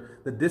Scripture,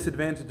 the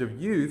disadvantage of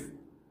youth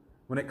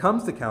when it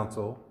comes to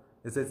counsel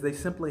is that they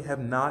simply have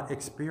not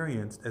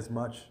experienced as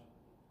much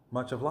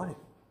of life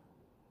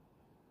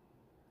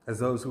as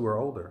those who are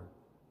older.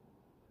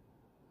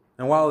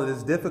 And while it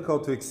is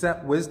difficult to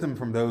accept wisdom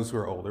from those who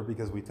are older,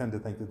 because we tend to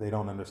think that they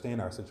don't understand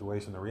our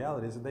situation, the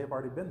reality is that they've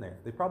already been there.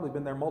 They've probably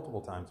been there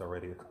multiple times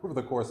already over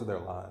the course of their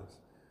lives.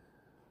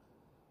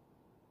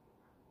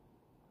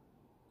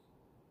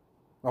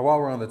 Now, while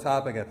we're on the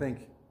topic, I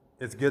think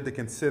it's good to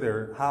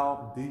consider,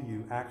 how do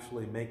you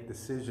actually make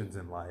decisions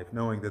in life,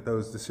 knowing that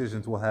those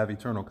decisions will have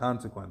eternal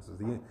consequences?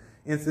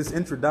 This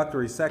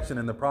introductory section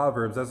in the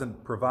Proverbs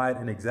doesn't provide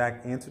an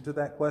exact answer to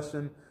that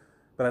question,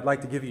 but I'd like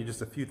to give you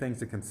just a few things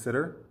to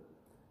consider.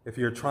 If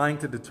you're trying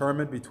to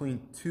determine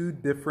between two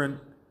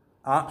different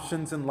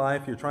options in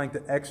life, you're trying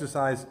to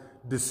exercise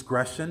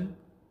discretion,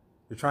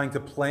 you're trying to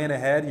plan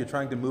ahead, you're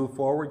trying to move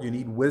forward, you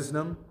need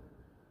wisdom.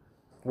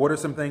 What are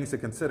some things to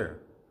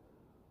consider?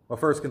 Well,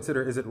 first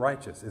consider, is it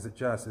righteous? Is it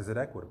just? Is it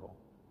equitable?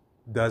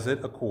 Does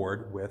it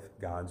accord with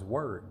God's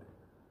word?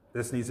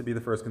 This needs to be the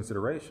first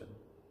consideration.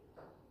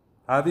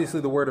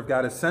 Obviously, the word of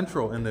God is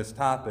central in this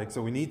topic,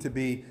 so we need to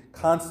be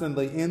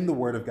constantly in the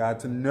word of God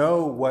to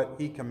know what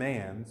he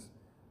commands.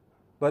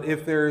 But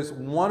if there's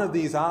one of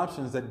these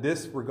options that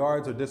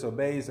disregards or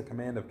disobeys the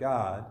command of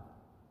God,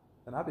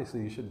 then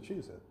obviously you shouldn't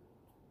choose it.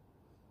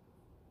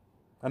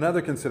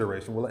 Another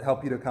consideration, will it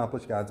help you to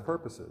accomplish God's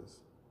purposes?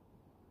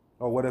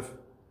 Or what if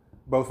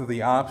both of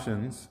the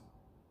options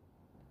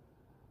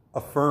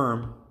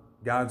affirm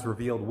God's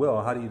revealed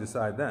will, how do you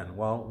decide then?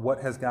 Well,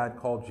 what has God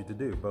called you to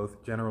do,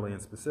 both generally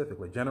and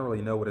specifically? Generally,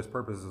 you know what his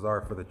purposes are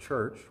for the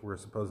church. We're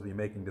supposed to be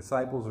making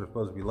disciples. We're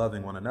supposed to be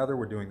loving one another.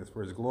 We're doing this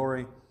for his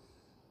glory.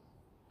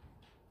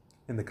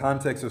 In the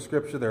context of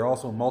Scripture, there are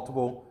also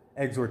multiple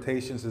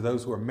exhortations to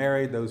those who are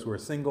married, those who are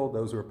single,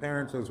 those who are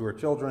parents, those who are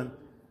children.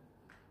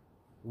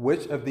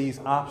 Which of these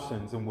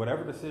options and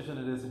whatever decision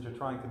it is that you're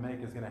trying to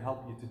make is going to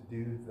help you to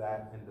do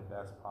that in the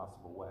best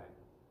possible way?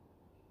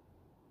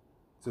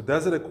 So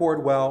does it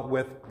accord well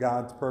with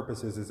God's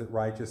purposes? Is it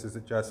righteous? Is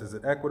it just? Is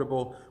it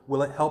equitable?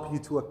 Will it help you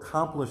to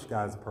accomplish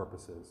God's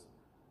purposes?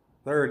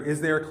 Third,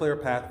 is there a clear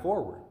path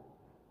forward?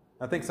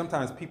 I think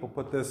sometimes people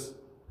put this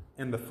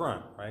in the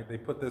front, right? They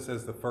put this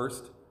as the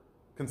first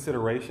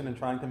consideration in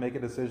trying to make a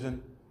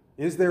decision.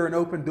 Is there an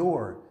open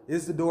door?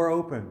 Is the door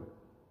open?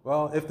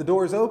 Well, if the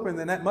door is open,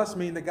 then that must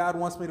mean that God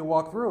wants me to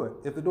walk through it.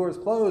 If the door is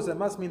closed, that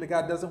must mean that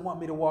God doesn't want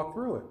me to walk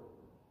through it.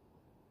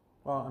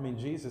 Well, I mean,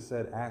 Jesus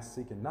said, ask,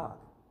 seek, and knock.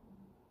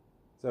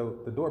 So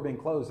the door being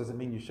closed doesn't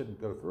mean you shouldn't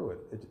go through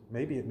it.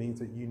 Maybe it means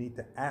that you need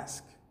to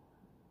ask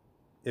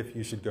if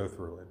you should go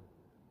through it.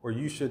 Or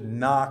you should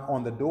knock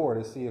on the door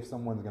to see if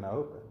someone's going to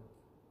open.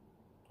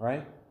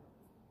 Right?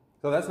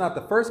 So that's not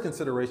the first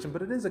consideration,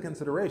 but it is a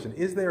consideration.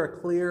 Is there a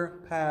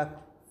clear path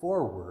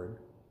forward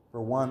for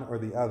one or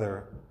the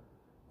other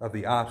of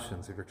the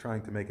options if you're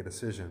trying to make a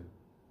decision?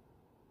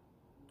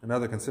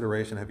 Another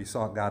consideration, have you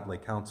sought godly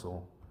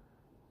counsel?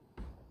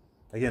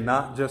 Again,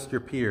 not just your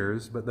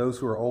peers, but those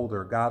who are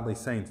older, godly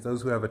saints,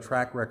 those who have a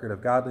track record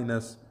of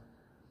godliness.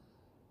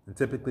 And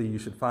typically you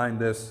should find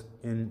this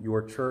in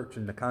your church,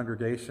 in the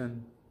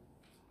congregation.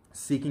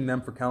 Seeking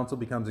them for counsel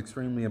becomes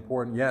extremely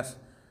important. Yes,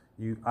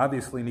 you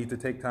obviously need to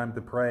take time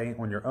to pray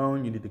on your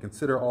own. You need to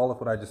consider all of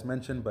what I just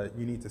mentioned, but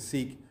you need to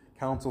seek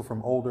counsel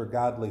from older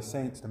godly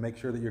saints to make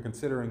sure that you're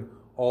considering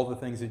all the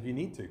things that you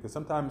need to. Because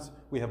sometimes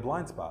we have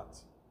blind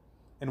spots.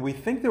 And we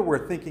think that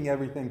we're thinking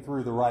everything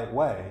through the right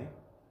way.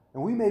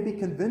 And we may be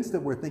convinced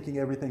that we're thinking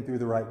everything through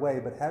the right way,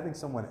 but having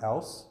someone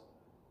else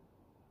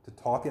to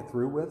talk it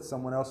through with,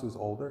 someone else who's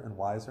older and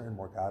wiser and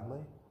more godly,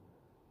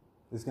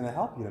 is going to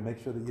help you to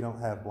make sure that you don't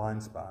have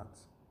blind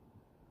spots.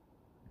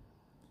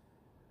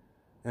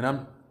 And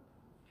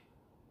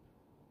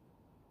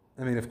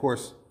of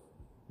course,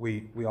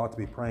 we ought to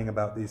be praying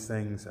about these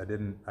things. I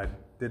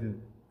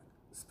didn't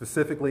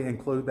specifically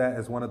include that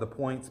as one of the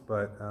points,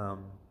 but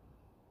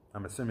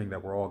I'm assuming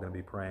that we're all going to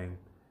be praying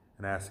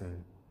and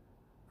asking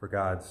for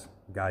God's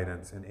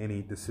guidance in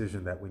any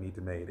decision that we need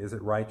to make. Is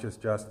it righteous,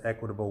 just,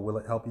 equitable? Will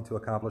it help you to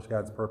accomplish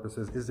God's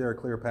purposes? Is there a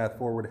clear path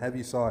forward? Have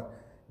you sought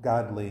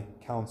godly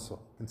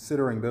counsel?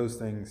 Considering those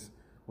things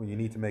when you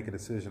need to make a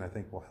decision, I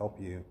think will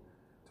help you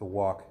to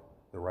walk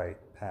the right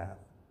path.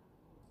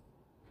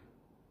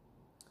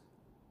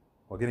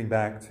 Well, getting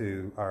back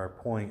to our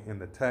point in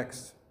the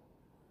text,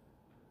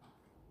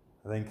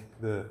 I think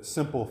the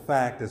simple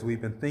fact, as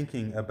we've been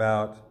thinking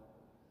about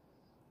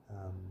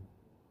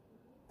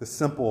the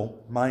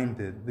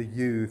simple-minded, the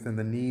youth, and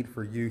the need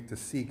for youth to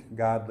seek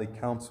godly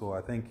counsel,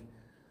 I think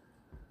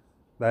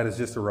that is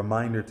just a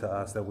reminder to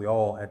us that we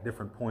all, at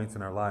different points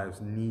in our lives,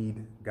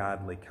 need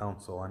godly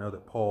counsel. I know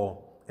that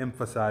Paul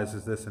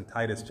emphasizes this in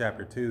Titus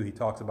chapter 2. He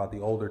talks about the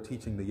older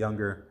teaching the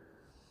younger,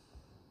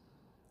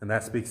 and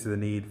that speaks to the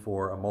need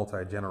for a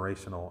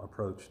multi-generational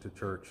approach to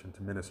church and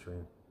to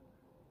ministry.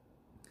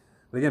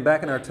 But again,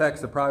 back in our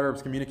text, the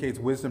Proverbs communicates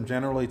wisdom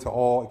generally to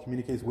all. It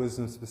communicates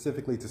wisdom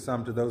specifically to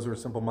some, to those who are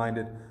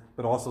simple-minded,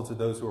 but also to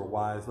those who are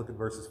wise. Look at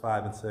verses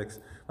 5 and 6.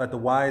 Let the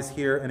wise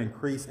hear and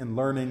increase in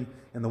learning,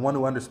 and the one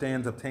who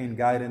understands obtain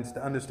guidance.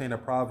 To understand a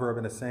proverb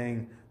and a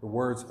saying, the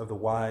words of the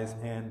wise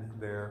and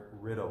their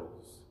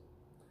riddles.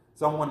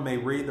 Someone may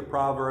read the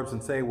Proverbs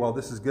and say, well,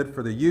 this is good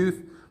for the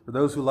youth, for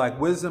those who like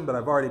wisdom, but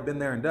I've already been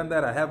there and done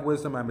that. I have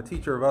wisdom. I'm a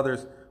teacher of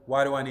others.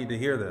 Why do I need to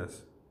hear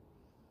this?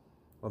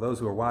 Well, those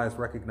who are wise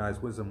recognize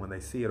wisdom when they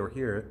see it or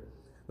hear it.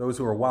 Those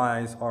who are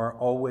wise are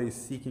always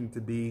seeking to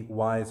be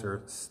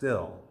wiser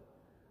still.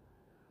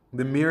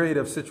 The myriad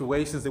of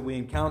situations that we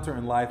encounter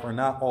in life are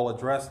not all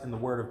addressed in the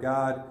Word of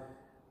God.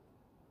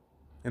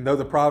 And though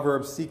the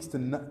Proverbs seeks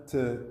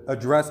to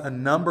address a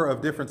number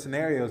of different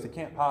scenarios, it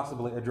can't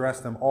possibly address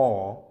them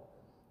all.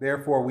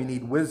 Therefore, we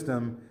need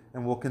wisdom,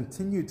 and will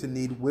continue to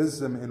need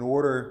wisdom in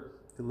order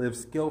to live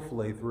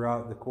skillfully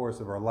throughout the course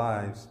of our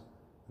lives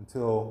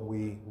until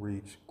we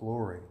reach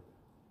glory.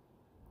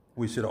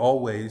 We should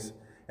always,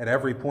 at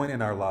every point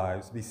in our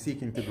lives, be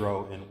seeking to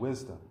grow in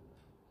wisdom.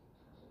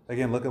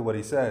 Again, look at what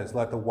he says.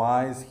 Let the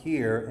wise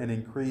hear and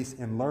increase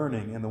in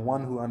learning, and the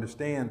one who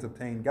understands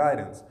obtain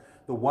guidance.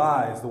 The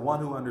wise, the one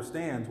who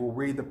understands, will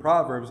read the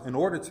Proverbs in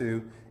order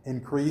to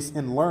increase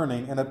in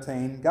learning and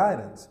obtain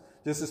guidance.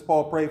 Just as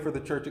Paul prayed for the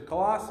church at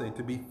Colossae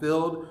to be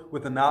filled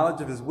with the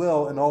knowledge of his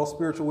will and all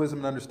spiritual wisdom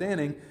and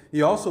understanding,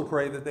 he also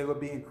prayed that they would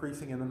be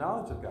increasing in the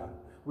knowledge of God.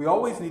 We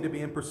always need to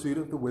be in pursuit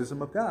of the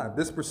wisdom of God.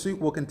 This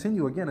pursuit will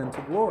continue again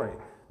into glory.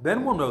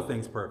 Then we'll know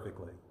things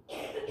perfectly.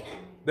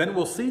 Then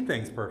we'll see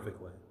things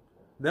perfectly.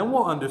 Then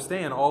we'll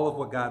understand all of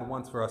what God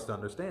wants for us to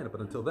understand. But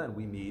until then,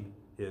 we need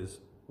his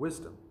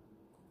wisdom.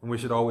 And we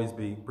should always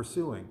be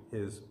pursuing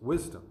his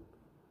wisdom.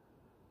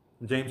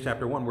 In James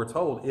chapter 1, we're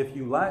told, if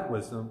you lack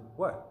wisdom,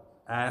 what?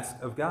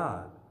 Ask of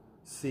God.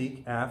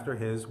 Seek after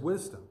his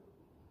wisdom.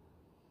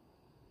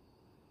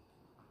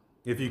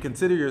 If you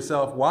consider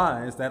yourself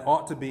wise, that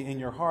ought to be in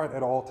your heart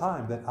at all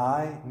times, that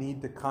I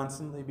need to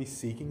constantly be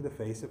seeking the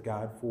face of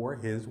God for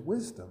his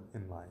wisdom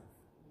in life.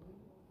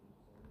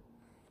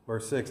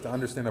 Verse 6, to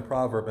understand a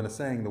proverb and a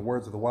saying, the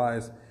words of the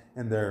wise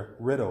and their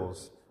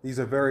riddles. These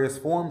are various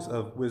forms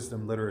of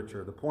wisdom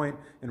literature. The point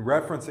in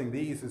referencing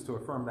these is to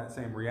affirm that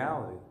same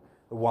reality.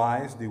 The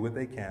wise do what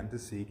they can to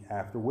seek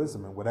after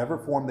wisdom. In whatever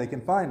form they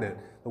can find it,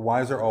 the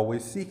wise are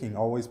always seeking,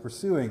 always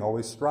pursuing,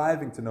 always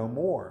striving to know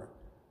more.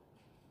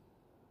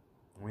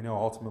 We know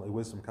ultimately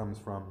wisdom comes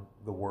from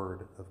the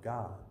Word of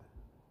God,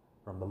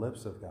 from the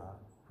lips of God,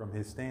 from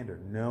his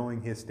standard,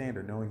 knowing his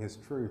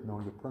truth,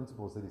 knowing the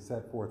principles that he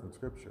set forth in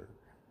Scripture.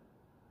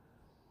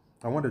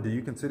 I wonder, do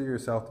you consider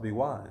yourself to be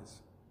wise?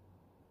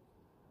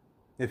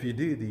 If you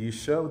do you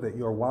show that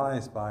you're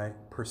wise by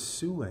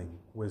pursuing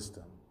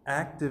wisdom,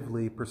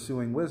 actively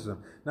pursuing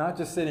wisdom, not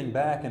just sitting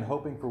back and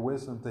hoping for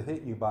wisdom to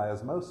hit you by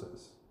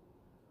osmosis,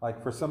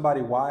 like for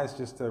somebody wise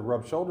just to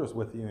rub shoulders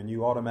with you and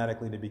you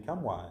automatically to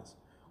become wise,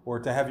 or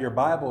to have your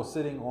Bible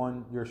sitting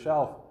on your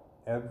shelf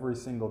every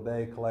single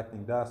day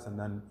collecting dust and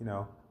then,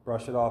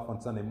 brush it off on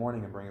Sunday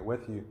morning and bring it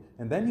with you,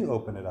 and then you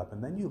open it up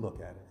and then you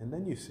look at it and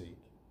then you seek.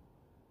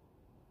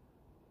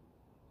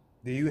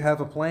 Do you have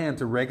a plan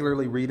to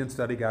regularly read and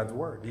study God's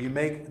Word? Do you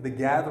make the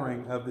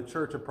gathering of the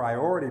church a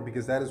priority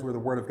because that is where the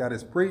Word of God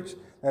is preached?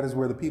 That is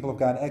where the people of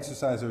God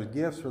exercise their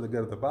gifts for the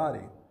good of the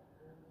body?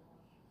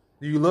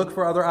 Do you look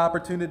for other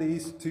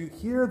opportunities to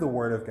hear the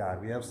Word of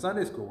God? We have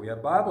Sunday school. We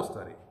have Bible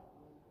study.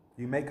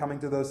 Do you make coming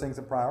to those things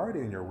a priority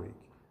in your week?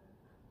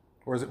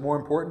 Or is it more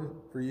important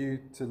for you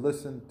to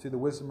listen to the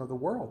wisdom of the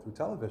world through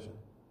television?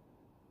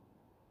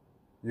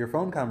 Your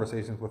phone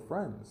conversations with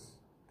friends,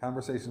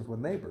 conversations with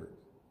neighbors?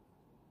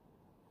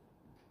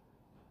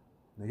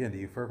 And again, do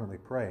you fervently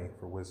pray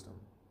for wisdom?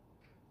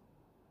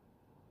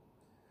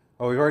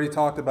 Oh, we've already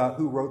talked about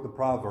who wrote the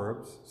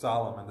Proverbs.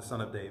 Solomon, the son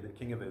of David,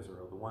 king of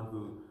Israel, the one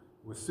who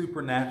was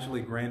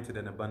supernaturally granted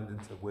an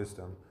abundance of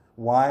wisdom.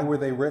 Why were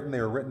they written? They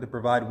were written to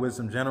provide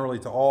wisdom generally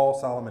to all.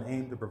 Solomon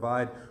aimed to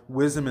provide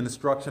wisdom and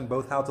instruction,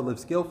 both how to live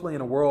skillfully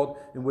in a world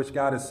in which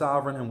God is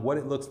sovereign and what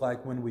it looks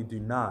like when we do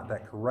not,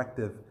 that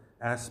corrective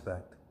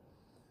aspect.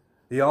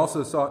 He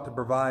also sought to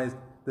provide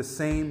the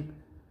same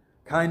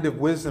kind of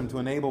wisdom to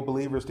enable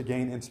believers to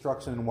gain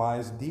instruction in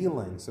wise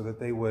dealing so that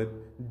they would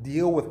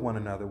deal with one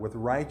another with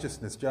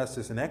righteousness,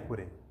 justice, and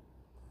equity.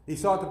 He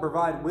sought to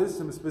provide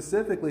wisdom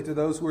specifically to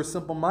those who are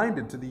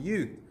simple-minded, to the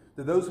youth,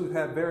 to those who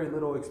have very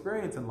little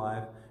experience in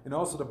life, and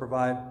also to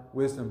provide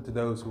wisdom to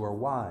those who are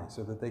wise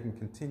so that they can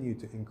continue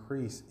to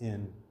increase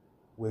in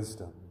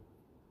wisdom.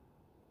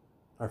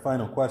 Our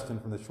final question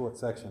from the short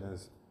section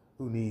is,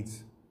 who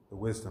needs the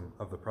wisdom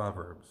of the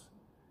Proverbs?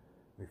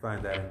 We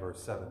find that in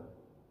verse 7.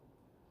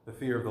 The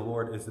fear of the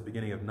Lord is the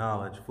beginning of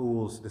knowledge.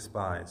 Fools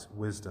despise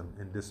wisdom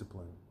and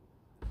discipline.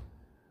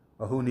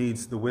 Well, who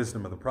needs the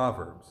wisdom of the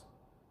Proverbs?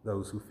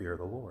 Those who fear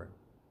the Lord.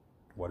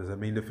 What does it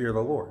mean to fear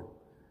the Lord?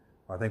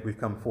 I think we've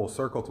come full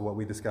circle to what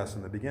we discussed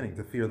in the beginning.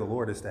 To fear the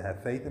Lord is to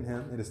have faith in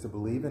him. It is to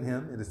believe in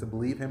him. It is to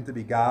believe him to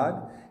be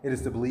God. It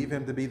is to believe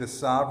him to be the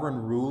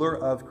sovereign ruler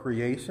of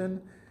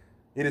creation.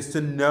 It is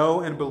to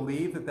know and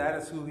believe that that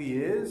is who he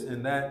is,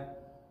 and that,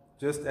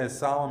 just as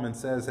Solomon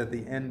says at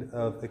the end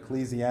of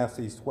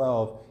Ecclesiastes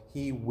 12,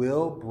 he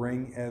will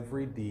bring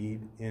every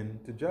deed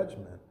into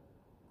judgment,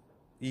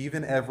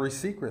 even every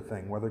secret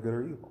thing, whether good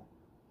or evil.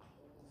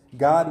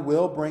 God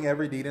will bring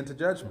every deed into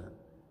judgment.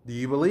 Do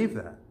you believe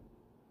that?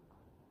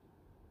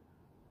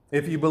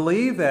 If you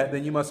believe that,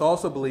 then you must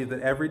also believe that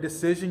every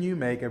decision you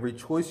make, every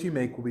choice you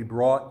make will be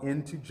brought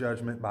into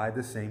judgment by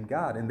the same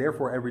God. And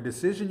therefore, every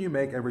decision you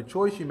make, every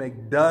choice you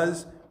make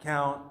does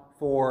count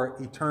for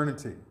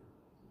eternity.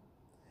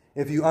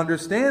 If you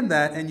understand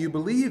that and you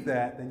believe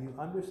that, then you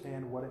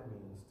understand what it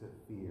means to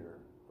fear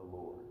the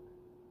Lord.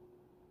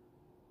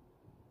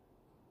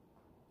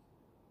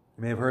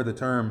 You may have heard the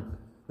term,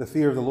 the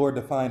fear of the Lord,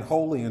 defined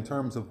wholly in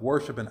terms of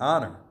worship and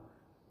honor.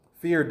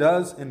 Fear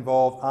does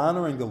involve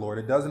honoring the Lord.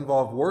 It does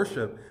involve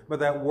worship, but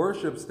that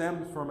worship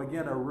stems from,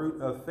 again, a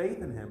root of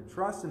faith in him,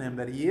 trust in him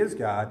that he is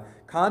God,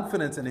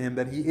 confidence in him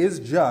that he is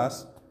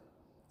just,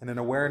 and an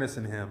awareness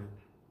in him,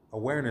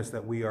 awareness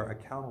that we are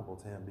accountable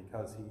to him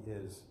because he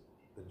is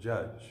the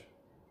judge.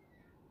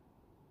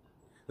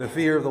 The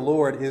fear of the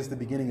Lord is the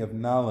beginning of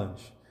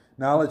knowledge.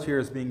 Knowledge here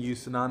is being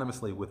used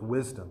synonymously with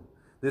wisdom.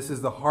 This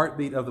is the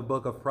heartbeat of the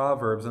book of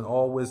Proverbs and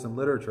all wisdom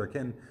literature.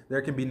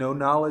 There can be no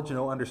knowledge,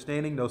 no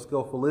understanding, no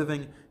skillful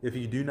living if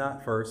you do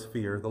not first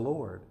fear the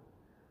Lord.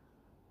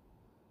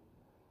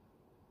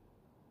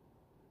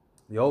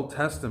 The Old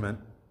Testament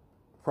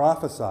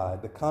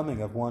prophesied the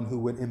coming of one who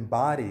would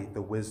embody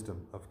the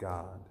wisdom of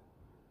God.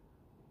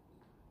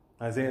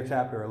 Isaiah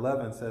chapter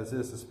 11 says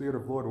this, the Spirit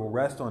of the Lord will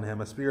rest on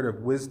him, a spirit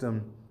of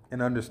wisdom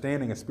and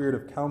understanding, a spirit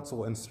of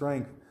counsel and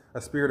strength,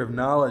 a spirit of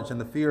knowledge and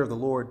the fear of the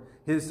Lord.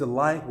 His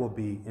delight will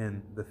be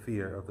in the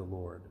fear of the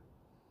Lord.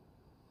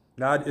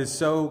 God is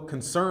so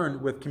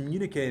concerned with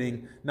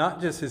communicating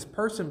not just his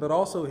person, but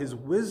also his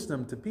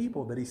wisdom to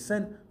people that he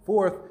sent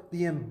forth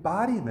the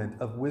embodiment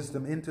of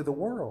wisdom into the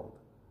world.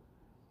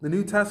 The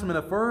New Testament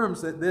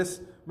affirms that this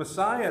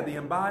Messiah, the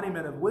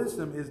embodiment of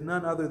wisdom, is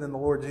none other than the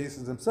Lord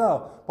Jesus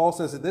himself. Paul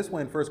says it this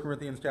way in 1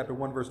 Corinthians chapter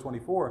 1, verse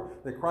 24,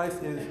 that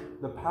Christ is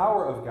the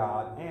power of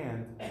God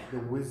and the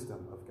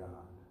wisdom of God.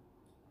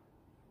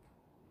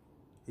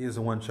 He is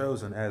the one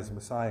chosen as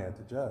Messiah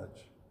to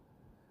judge,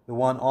 the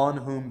one on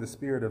whom the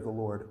Spirit of the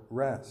Lord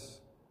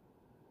rests,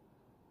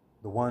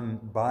 the one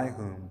by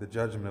whom the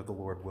judgment of the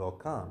Lord will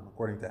come.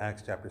 According to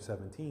Acts chapter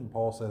 17,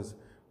 Paul says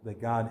that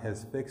God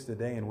has fixed a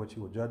day in which he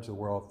will judge the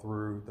world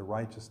through the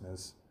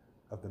righteousness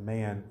of the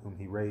man whom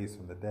he raised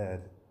from the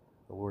dead,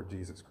 the Lord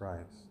Jesus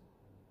Christ.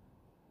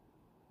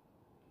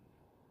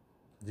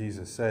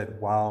 Jesus said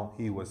while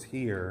he was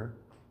here,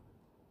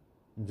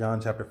 in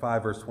John chapter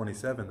 5, verse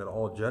 27, that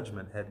all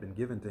judgment had been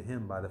given to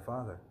him by the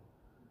Father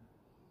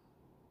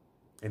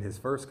in his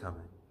first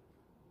coming.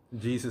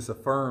 Jesus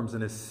affirms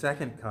in his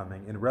second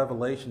coming in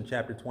Revelation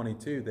chapter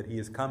 22 that he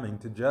is coming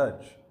to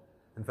judge.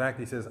 In fact,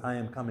 he says, I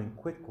am coming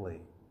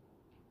quickly,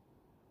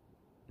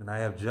 and I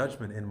have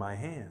judgment in my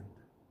hand.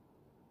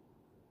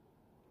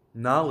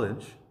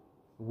 Knowledge,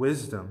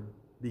 wisdom,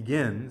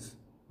 begins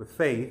with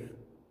faith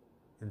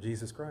in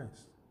Jesus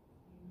Christ.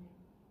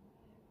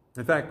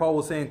 In fact, Paul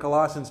will say in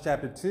Colossians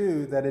chapter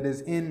 2 that it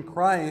is in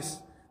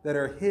Christ that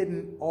are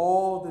hidden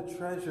all the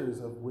treasures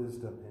of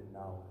wisdom and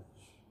knowledge.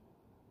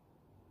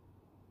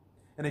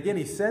 And again,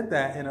 he said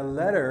that in a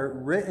letter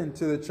written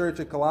to the church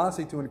at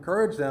Colossae to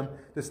encourage them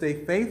to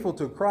stay faithful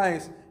to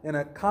Christ in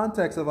a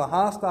context of a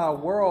hostile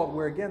world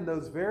where, again,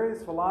 those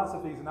various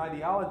philosophies and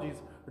ideologies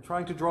are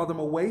trying to draw them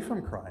away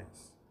from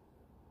Christ.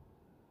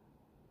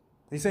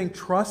 He's saying,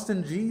 trust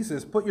in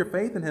Jesus, put your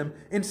faith in him,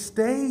 and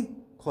stay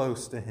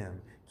close to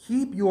him.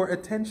 Keep your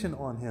attention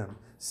on him.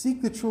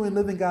 Seek the true and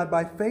living God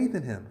by faith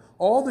in him.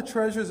 All the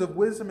treasures of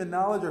wisdom and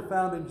knowledge are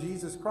found in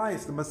Jesus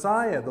Christ, the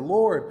Messiah, the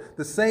Lord,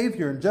 the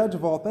Savior, and Judge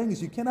of all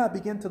things. You cannot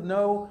begin to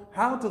know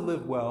how to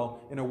live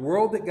well in a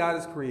world that God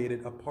has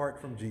created apart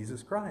from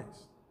Jesus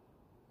Christ.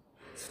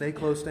 Stay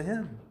close to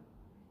him.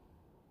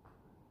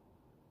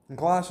 In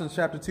Colossians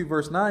chapter 2,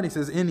 verse 9, he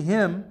says, in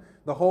him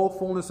the whole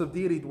fullness of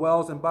deity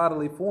dwells in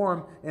bodily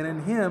form, and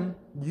in him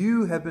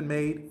you have been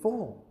made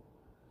full.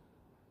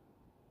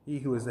 He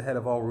who is the head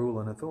of all rule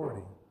and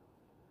authority.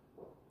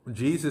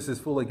 Jesus is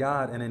fully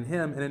God, and in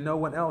him and in no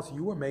one else,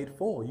 you are made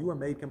full. You are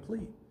made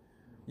complete.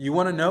 You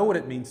want to know what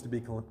it means to be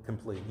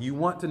complete. You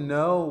want to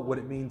know what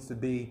it means to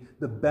be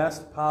the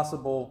best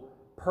possible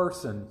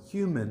person,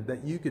 human,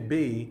 that you could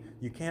be.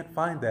 You can't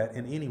find that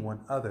in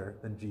anyone other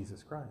than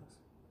Jesus Christ.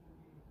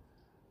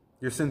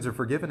 Your sins are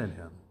forgiven in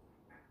him.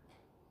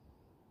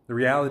 The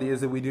reality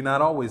is that we do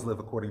not always live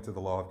according to the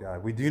law of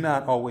God. We do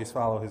not always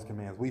follow his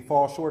commands. We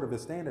fall short of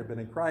his standard, but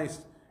in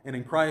Christ and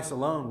in Christ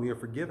alone we are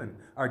forgiven.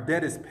 Our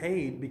debt is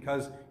paid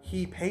because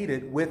he paid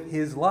it with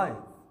his life.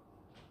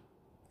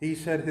 He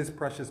shed his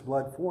precious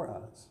blood for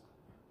us.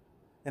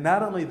 And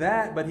not only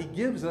that, but he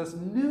gives us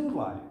new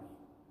life.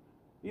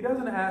 He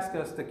doesn't ask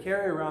us to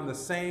carry around the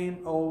same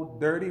old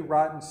dirty,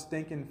 rotten,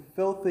 stinking,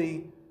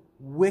 filthy,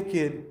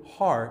 wicked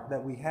heart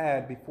that we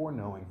had before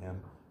knowing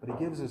him, but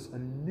he gives us a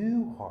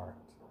new heart.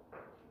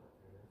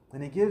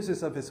 And he gives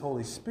us of his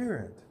Holy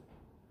Spirit,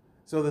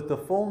 so that the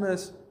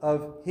fullness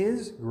of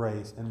his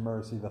grace and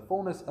mercy, the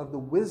fullness of the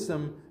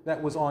wisdom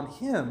that was on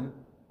him,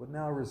 would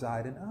now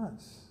reside in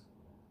us.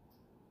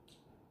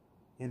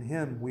 In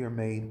him we are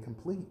made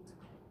complete.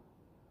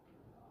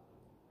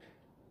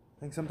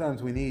 I think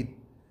sometimes when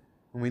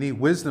we need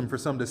wisdom for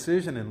some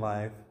decision in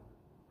life,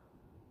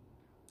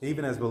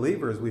 even as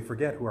believers, we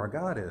forget who our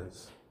God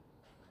is.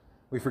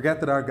 We forget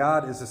that our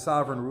God is the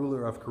sovereign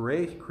ruler of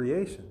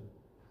creation.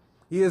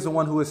 He is the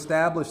one who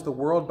established the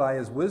world by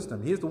his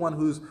wisdom. He is the one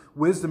whose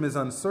wisdom is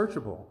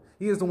unsearchable.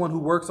 He is the one who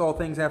works all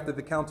things after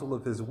the counsel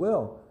of his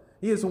will.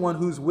 He is the one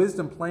whose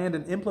wisdom planned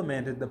and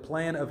implemented the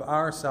plan of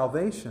our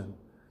salvation,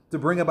 to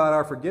bring about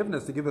our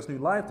forgiveness, to give us new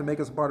life, to make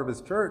us a part of his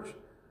church,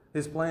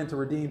 his plan to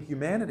redeem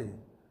humanity.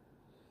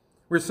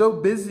 We're so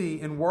busy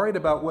and worried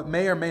about what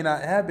may or may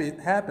not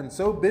happen,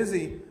 so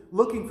busy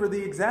looking for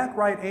the exact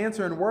right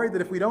answer and worried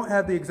that if we don't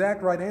have the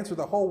exact right answer,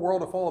 the whole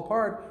world will fall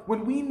apart,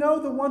 when we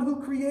know the one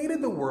who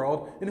created the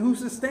world and who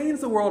sustains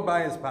the world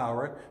by his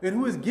power and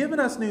who has given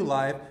us new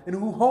life and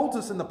who holds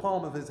us in the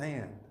palm of his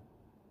hand.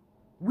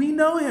 We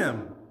know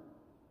him.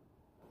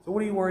 So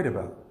what are you worried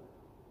about?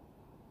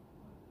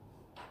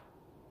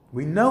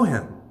 We know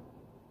him.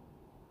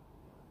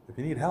 If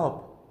you need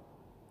help,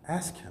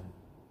 ask him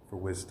for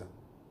wisdom.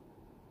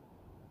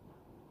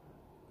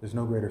 There's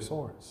no greater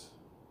source.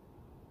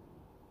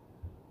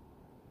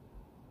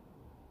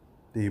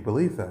 Do you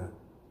believe that?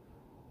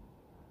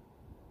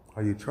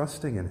 Are you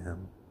trusting in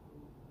him?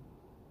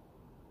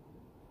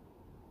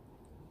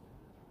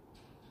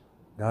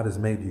 God has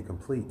made you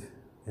complete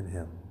in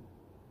him.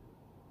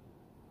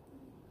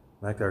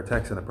 Back to our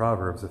text in the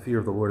Proverbs, the fear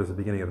of the Lord is the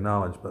beginning of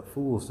knowledge, but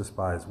fools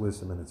despise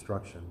wisdom and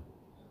instruction.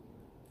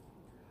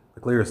 The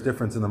clearest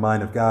difference in the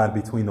mind of God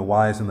between the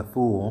wise and the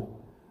fool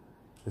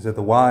is that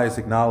the wise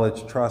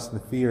acknowledge, trust,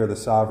 and fear the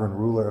sovereign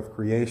ruler of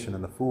creation,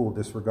 and the fool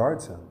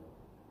disregards him.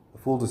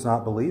 The fool does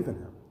not believe in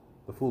him.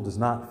 The fool does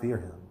not fear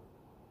him.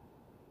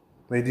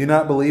 They do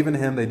not believe in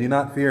him. They do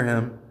not fear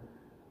him.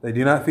 They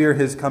do not fear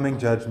his coming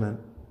judgment.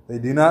 They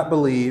do not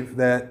believe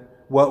that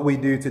what we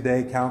do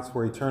today counts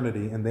for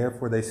eternity, and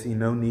therefore they see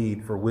no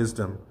need for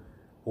wisdom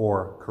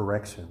or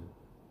correction.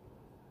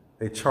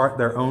 They chart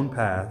their own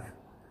path.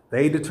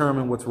 They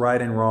determine what's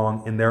right and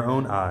wrong in their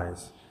own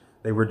eyes.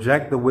 They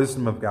reject the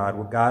wisdom of God,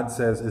 what God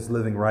says is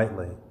living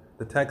rightly.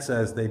 The text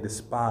says they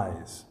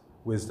despise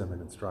wisdom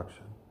and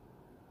instruction.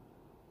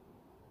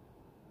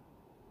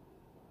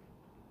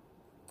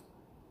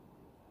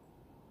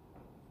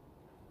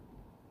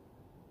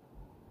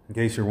 In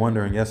case you're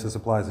wondering, yes, this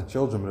applies to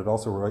children, but it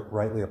also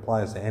rightly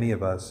applies to any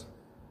of us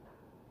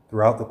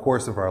throughout the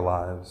course of our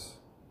lives.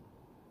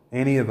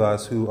 Any of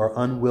us who are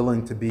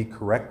unwilling to be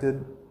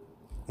corrected,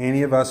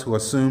 any of us who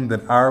assume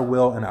that our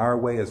will and our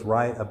way is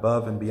right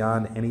above and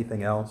beyond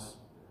anything else.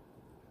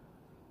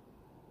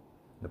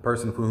 The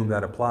person for whom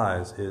that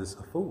applies is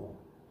a fool.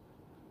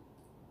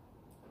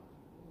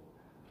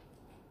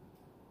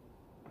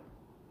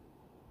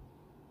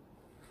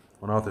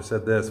 One author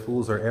said this: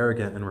 fools are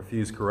arrogant and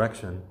refuse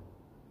correction.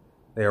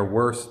 They are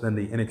worse than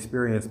the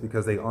inexperienced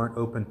because they aren't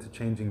open to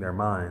changing their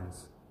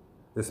minds.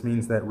 This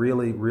means that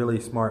really,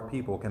 really smart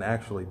people can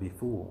actually be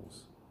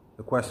fools.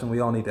 The question we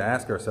all need to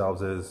ask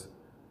ourselves is,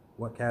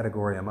 what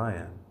category am I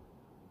in?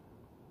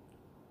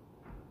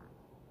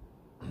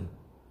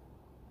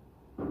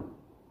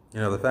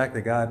 The fact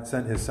that God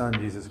sent his Son,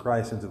 Jesus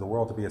Christ, into the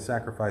world to be a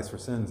sacrifice for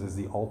sins is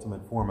the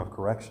ultimate form of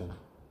correction.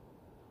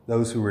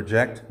 Those who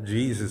reject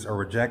Jesus are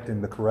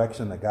rejecting the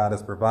correction that God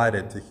has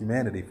provided to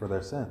humanity for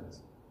their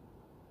sins.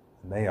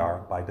 And they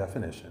are, by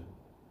definition,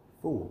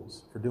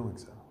 fools for doing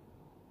so.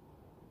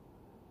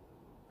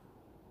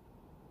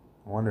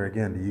 I wonder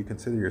again, do you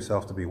consider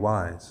yourself to be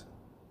wise?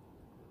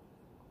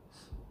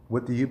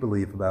 What do you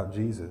believe about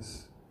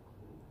Jesus?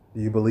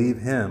 Do you believe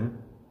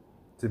him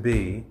to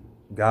be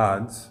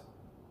God's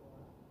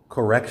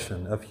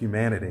correction of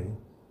humanity?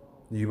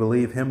 Do you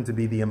believe him to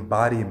be the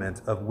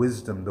embodiment of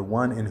wisdom, the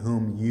one in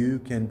whom you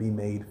can be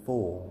made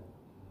full?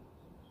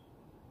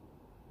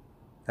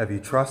 Have you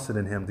trusted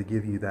in him to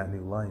give you that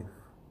new life?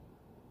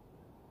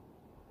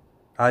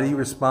 How do you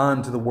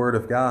respond to the Word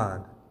of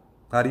God?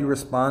 How do you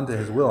respond to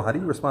his will? How do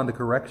you respond to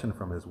correction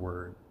from his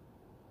Word?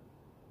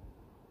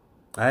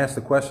 I ask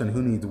the question,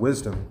 who needs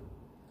wisdom?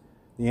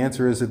 The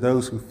answer is that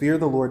those who fear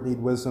the Lord need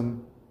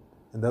wisdom,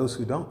 and those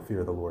who don't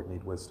fear the Lord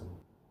need wisdom.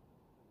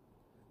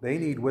 They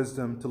need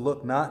wisdom to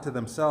look not to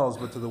themselves,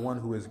 but to the one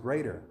who is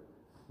greater.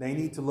 They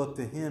need to look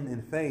to him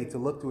in faith, to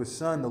look to his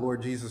Son, the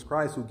Lord Jesus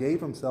Christ, who gave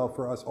himself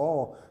for us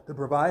all to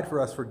provide for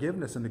us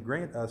forgiveness and to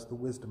grant us the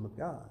wisdom of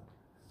God.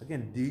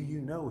 Again, do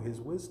you know his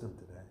wisdom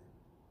today?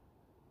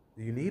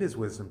 Do you need his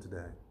wisdom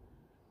today?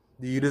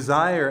 Do you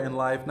desire in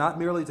life not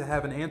merely to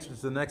have an answer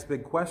to the next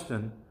big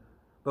question,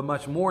 but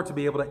much more to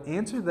be able to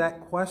answer that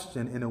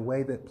question in a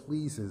way that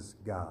pleases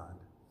God?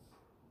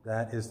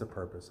 That is the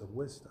purpose of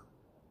wisdom.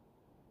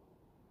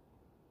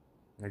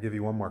 I'll give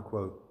you one more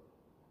quote.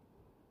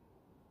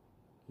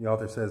 The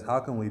author says,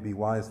 how can we be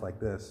wise like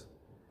this?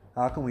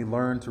 How can we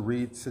learn to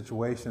read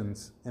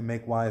situations and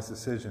make wise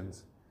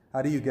decisions?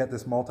 How do you get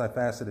this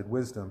multifaceted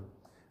wisdom?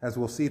 As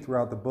we'll see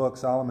throughout the book,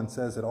 Solomon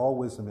says that all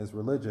wisdom is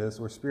religious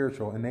or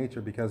spiritual in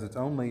nature because it's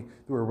only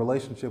through a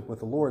relationship with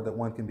the Lord that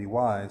one can be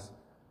wise.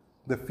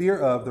 The fear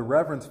of, the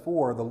reverence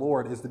for the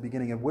Lord is the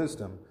beginning of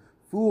wisdom.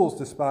 Fools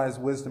despise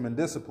wisdom and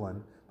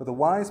discipline, but the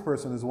wise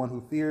person is one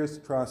who fears,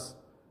 trusts,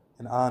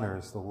 and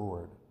honors the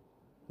Lord.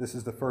 This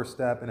is the first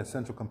step and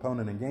essential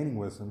component in gaining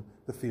wisdom,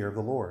 the fear of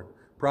the Lord.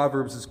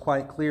 Proverbs is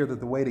quite clear that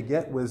the way to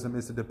get wisdom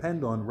is to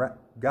depend on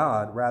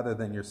God rather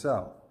than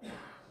yourself.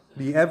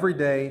 The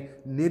everyday,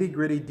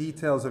 nitty-gritty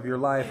details of your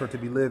life are to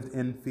be lived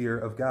in fear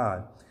of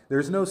God.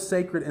 There's no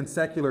sacred and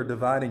secular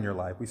divide in your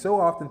life. We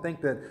so often think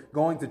that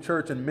going to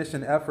church and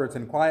mission efforts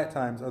and quiet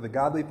times are the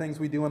godly things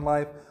we do in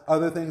life.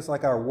 Other things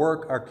like our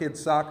work, our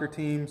kids' soccer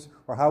teams,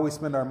 or how we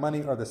spend our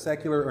money are the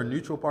secular or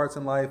neutral parts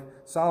in life.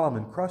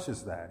 Solomon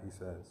crushes that, he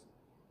says.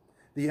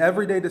 The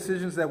everyday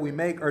decisions that we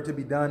make are to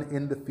be done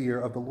in the fear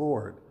of the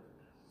Lord.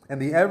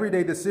 And the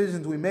everyday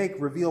decisions we make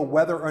reveal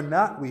whether or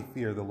not we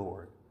fear the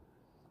Lord.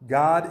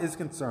 God is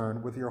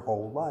concerned with your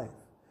whole life.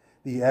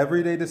 The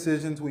everyday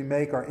decisions we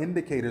make are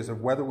indicators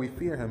of whether we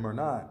fear him or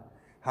not.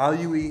 How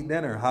you eat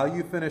dinner, how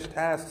you finish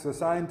tasks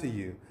assigned to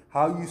you,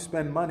 how you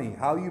spend money,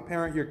 how you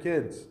parent your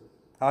kids,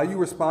 how you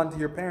respond to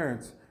your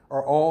parents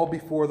are all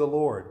before the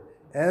Lord.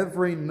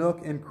 Every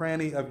nook and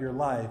cranny of your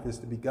life is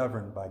to be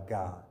governed by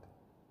God.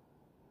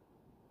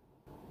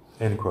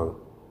 End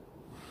quote.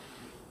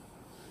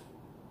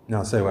 Now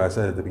I'll say what I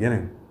said at the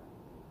beginning.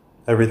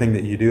 Everything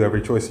that you do,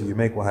 every choice that you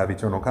make will have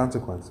eternal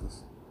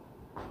consequences.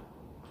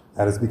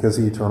 That is because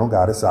the eternal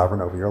God is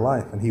sovereign over your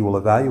life, and he will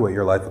evaluate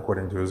your life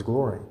according to his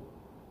glory.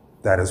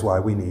 That is why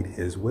we need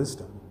his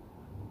wisdom.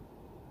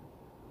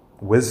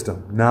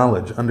 Wisdom,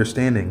 knowledge,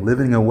 understanding,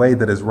 living in a way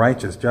that is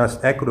righteous,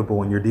 just,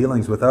 equitable in your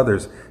dealings with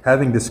others,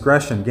 having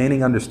discretion,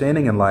 gaining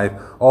understanding in life,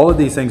 all of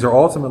these things are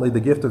ultimately the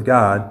gift of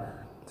God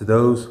to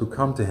those who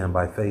come to him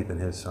by faith in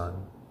his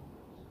Son.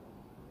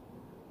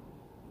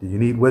 Do you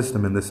need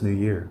wisdom in this new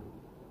year?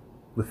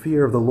 The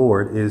fear of the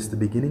Lord is the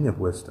beginning of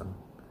wisdom,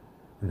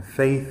 and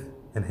faith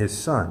in his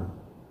Son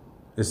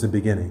is the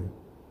beginning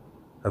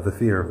of the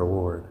fear of the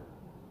Lord.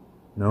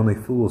 And only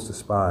fools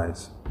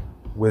despise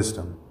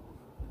wisdom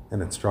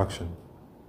and instruction.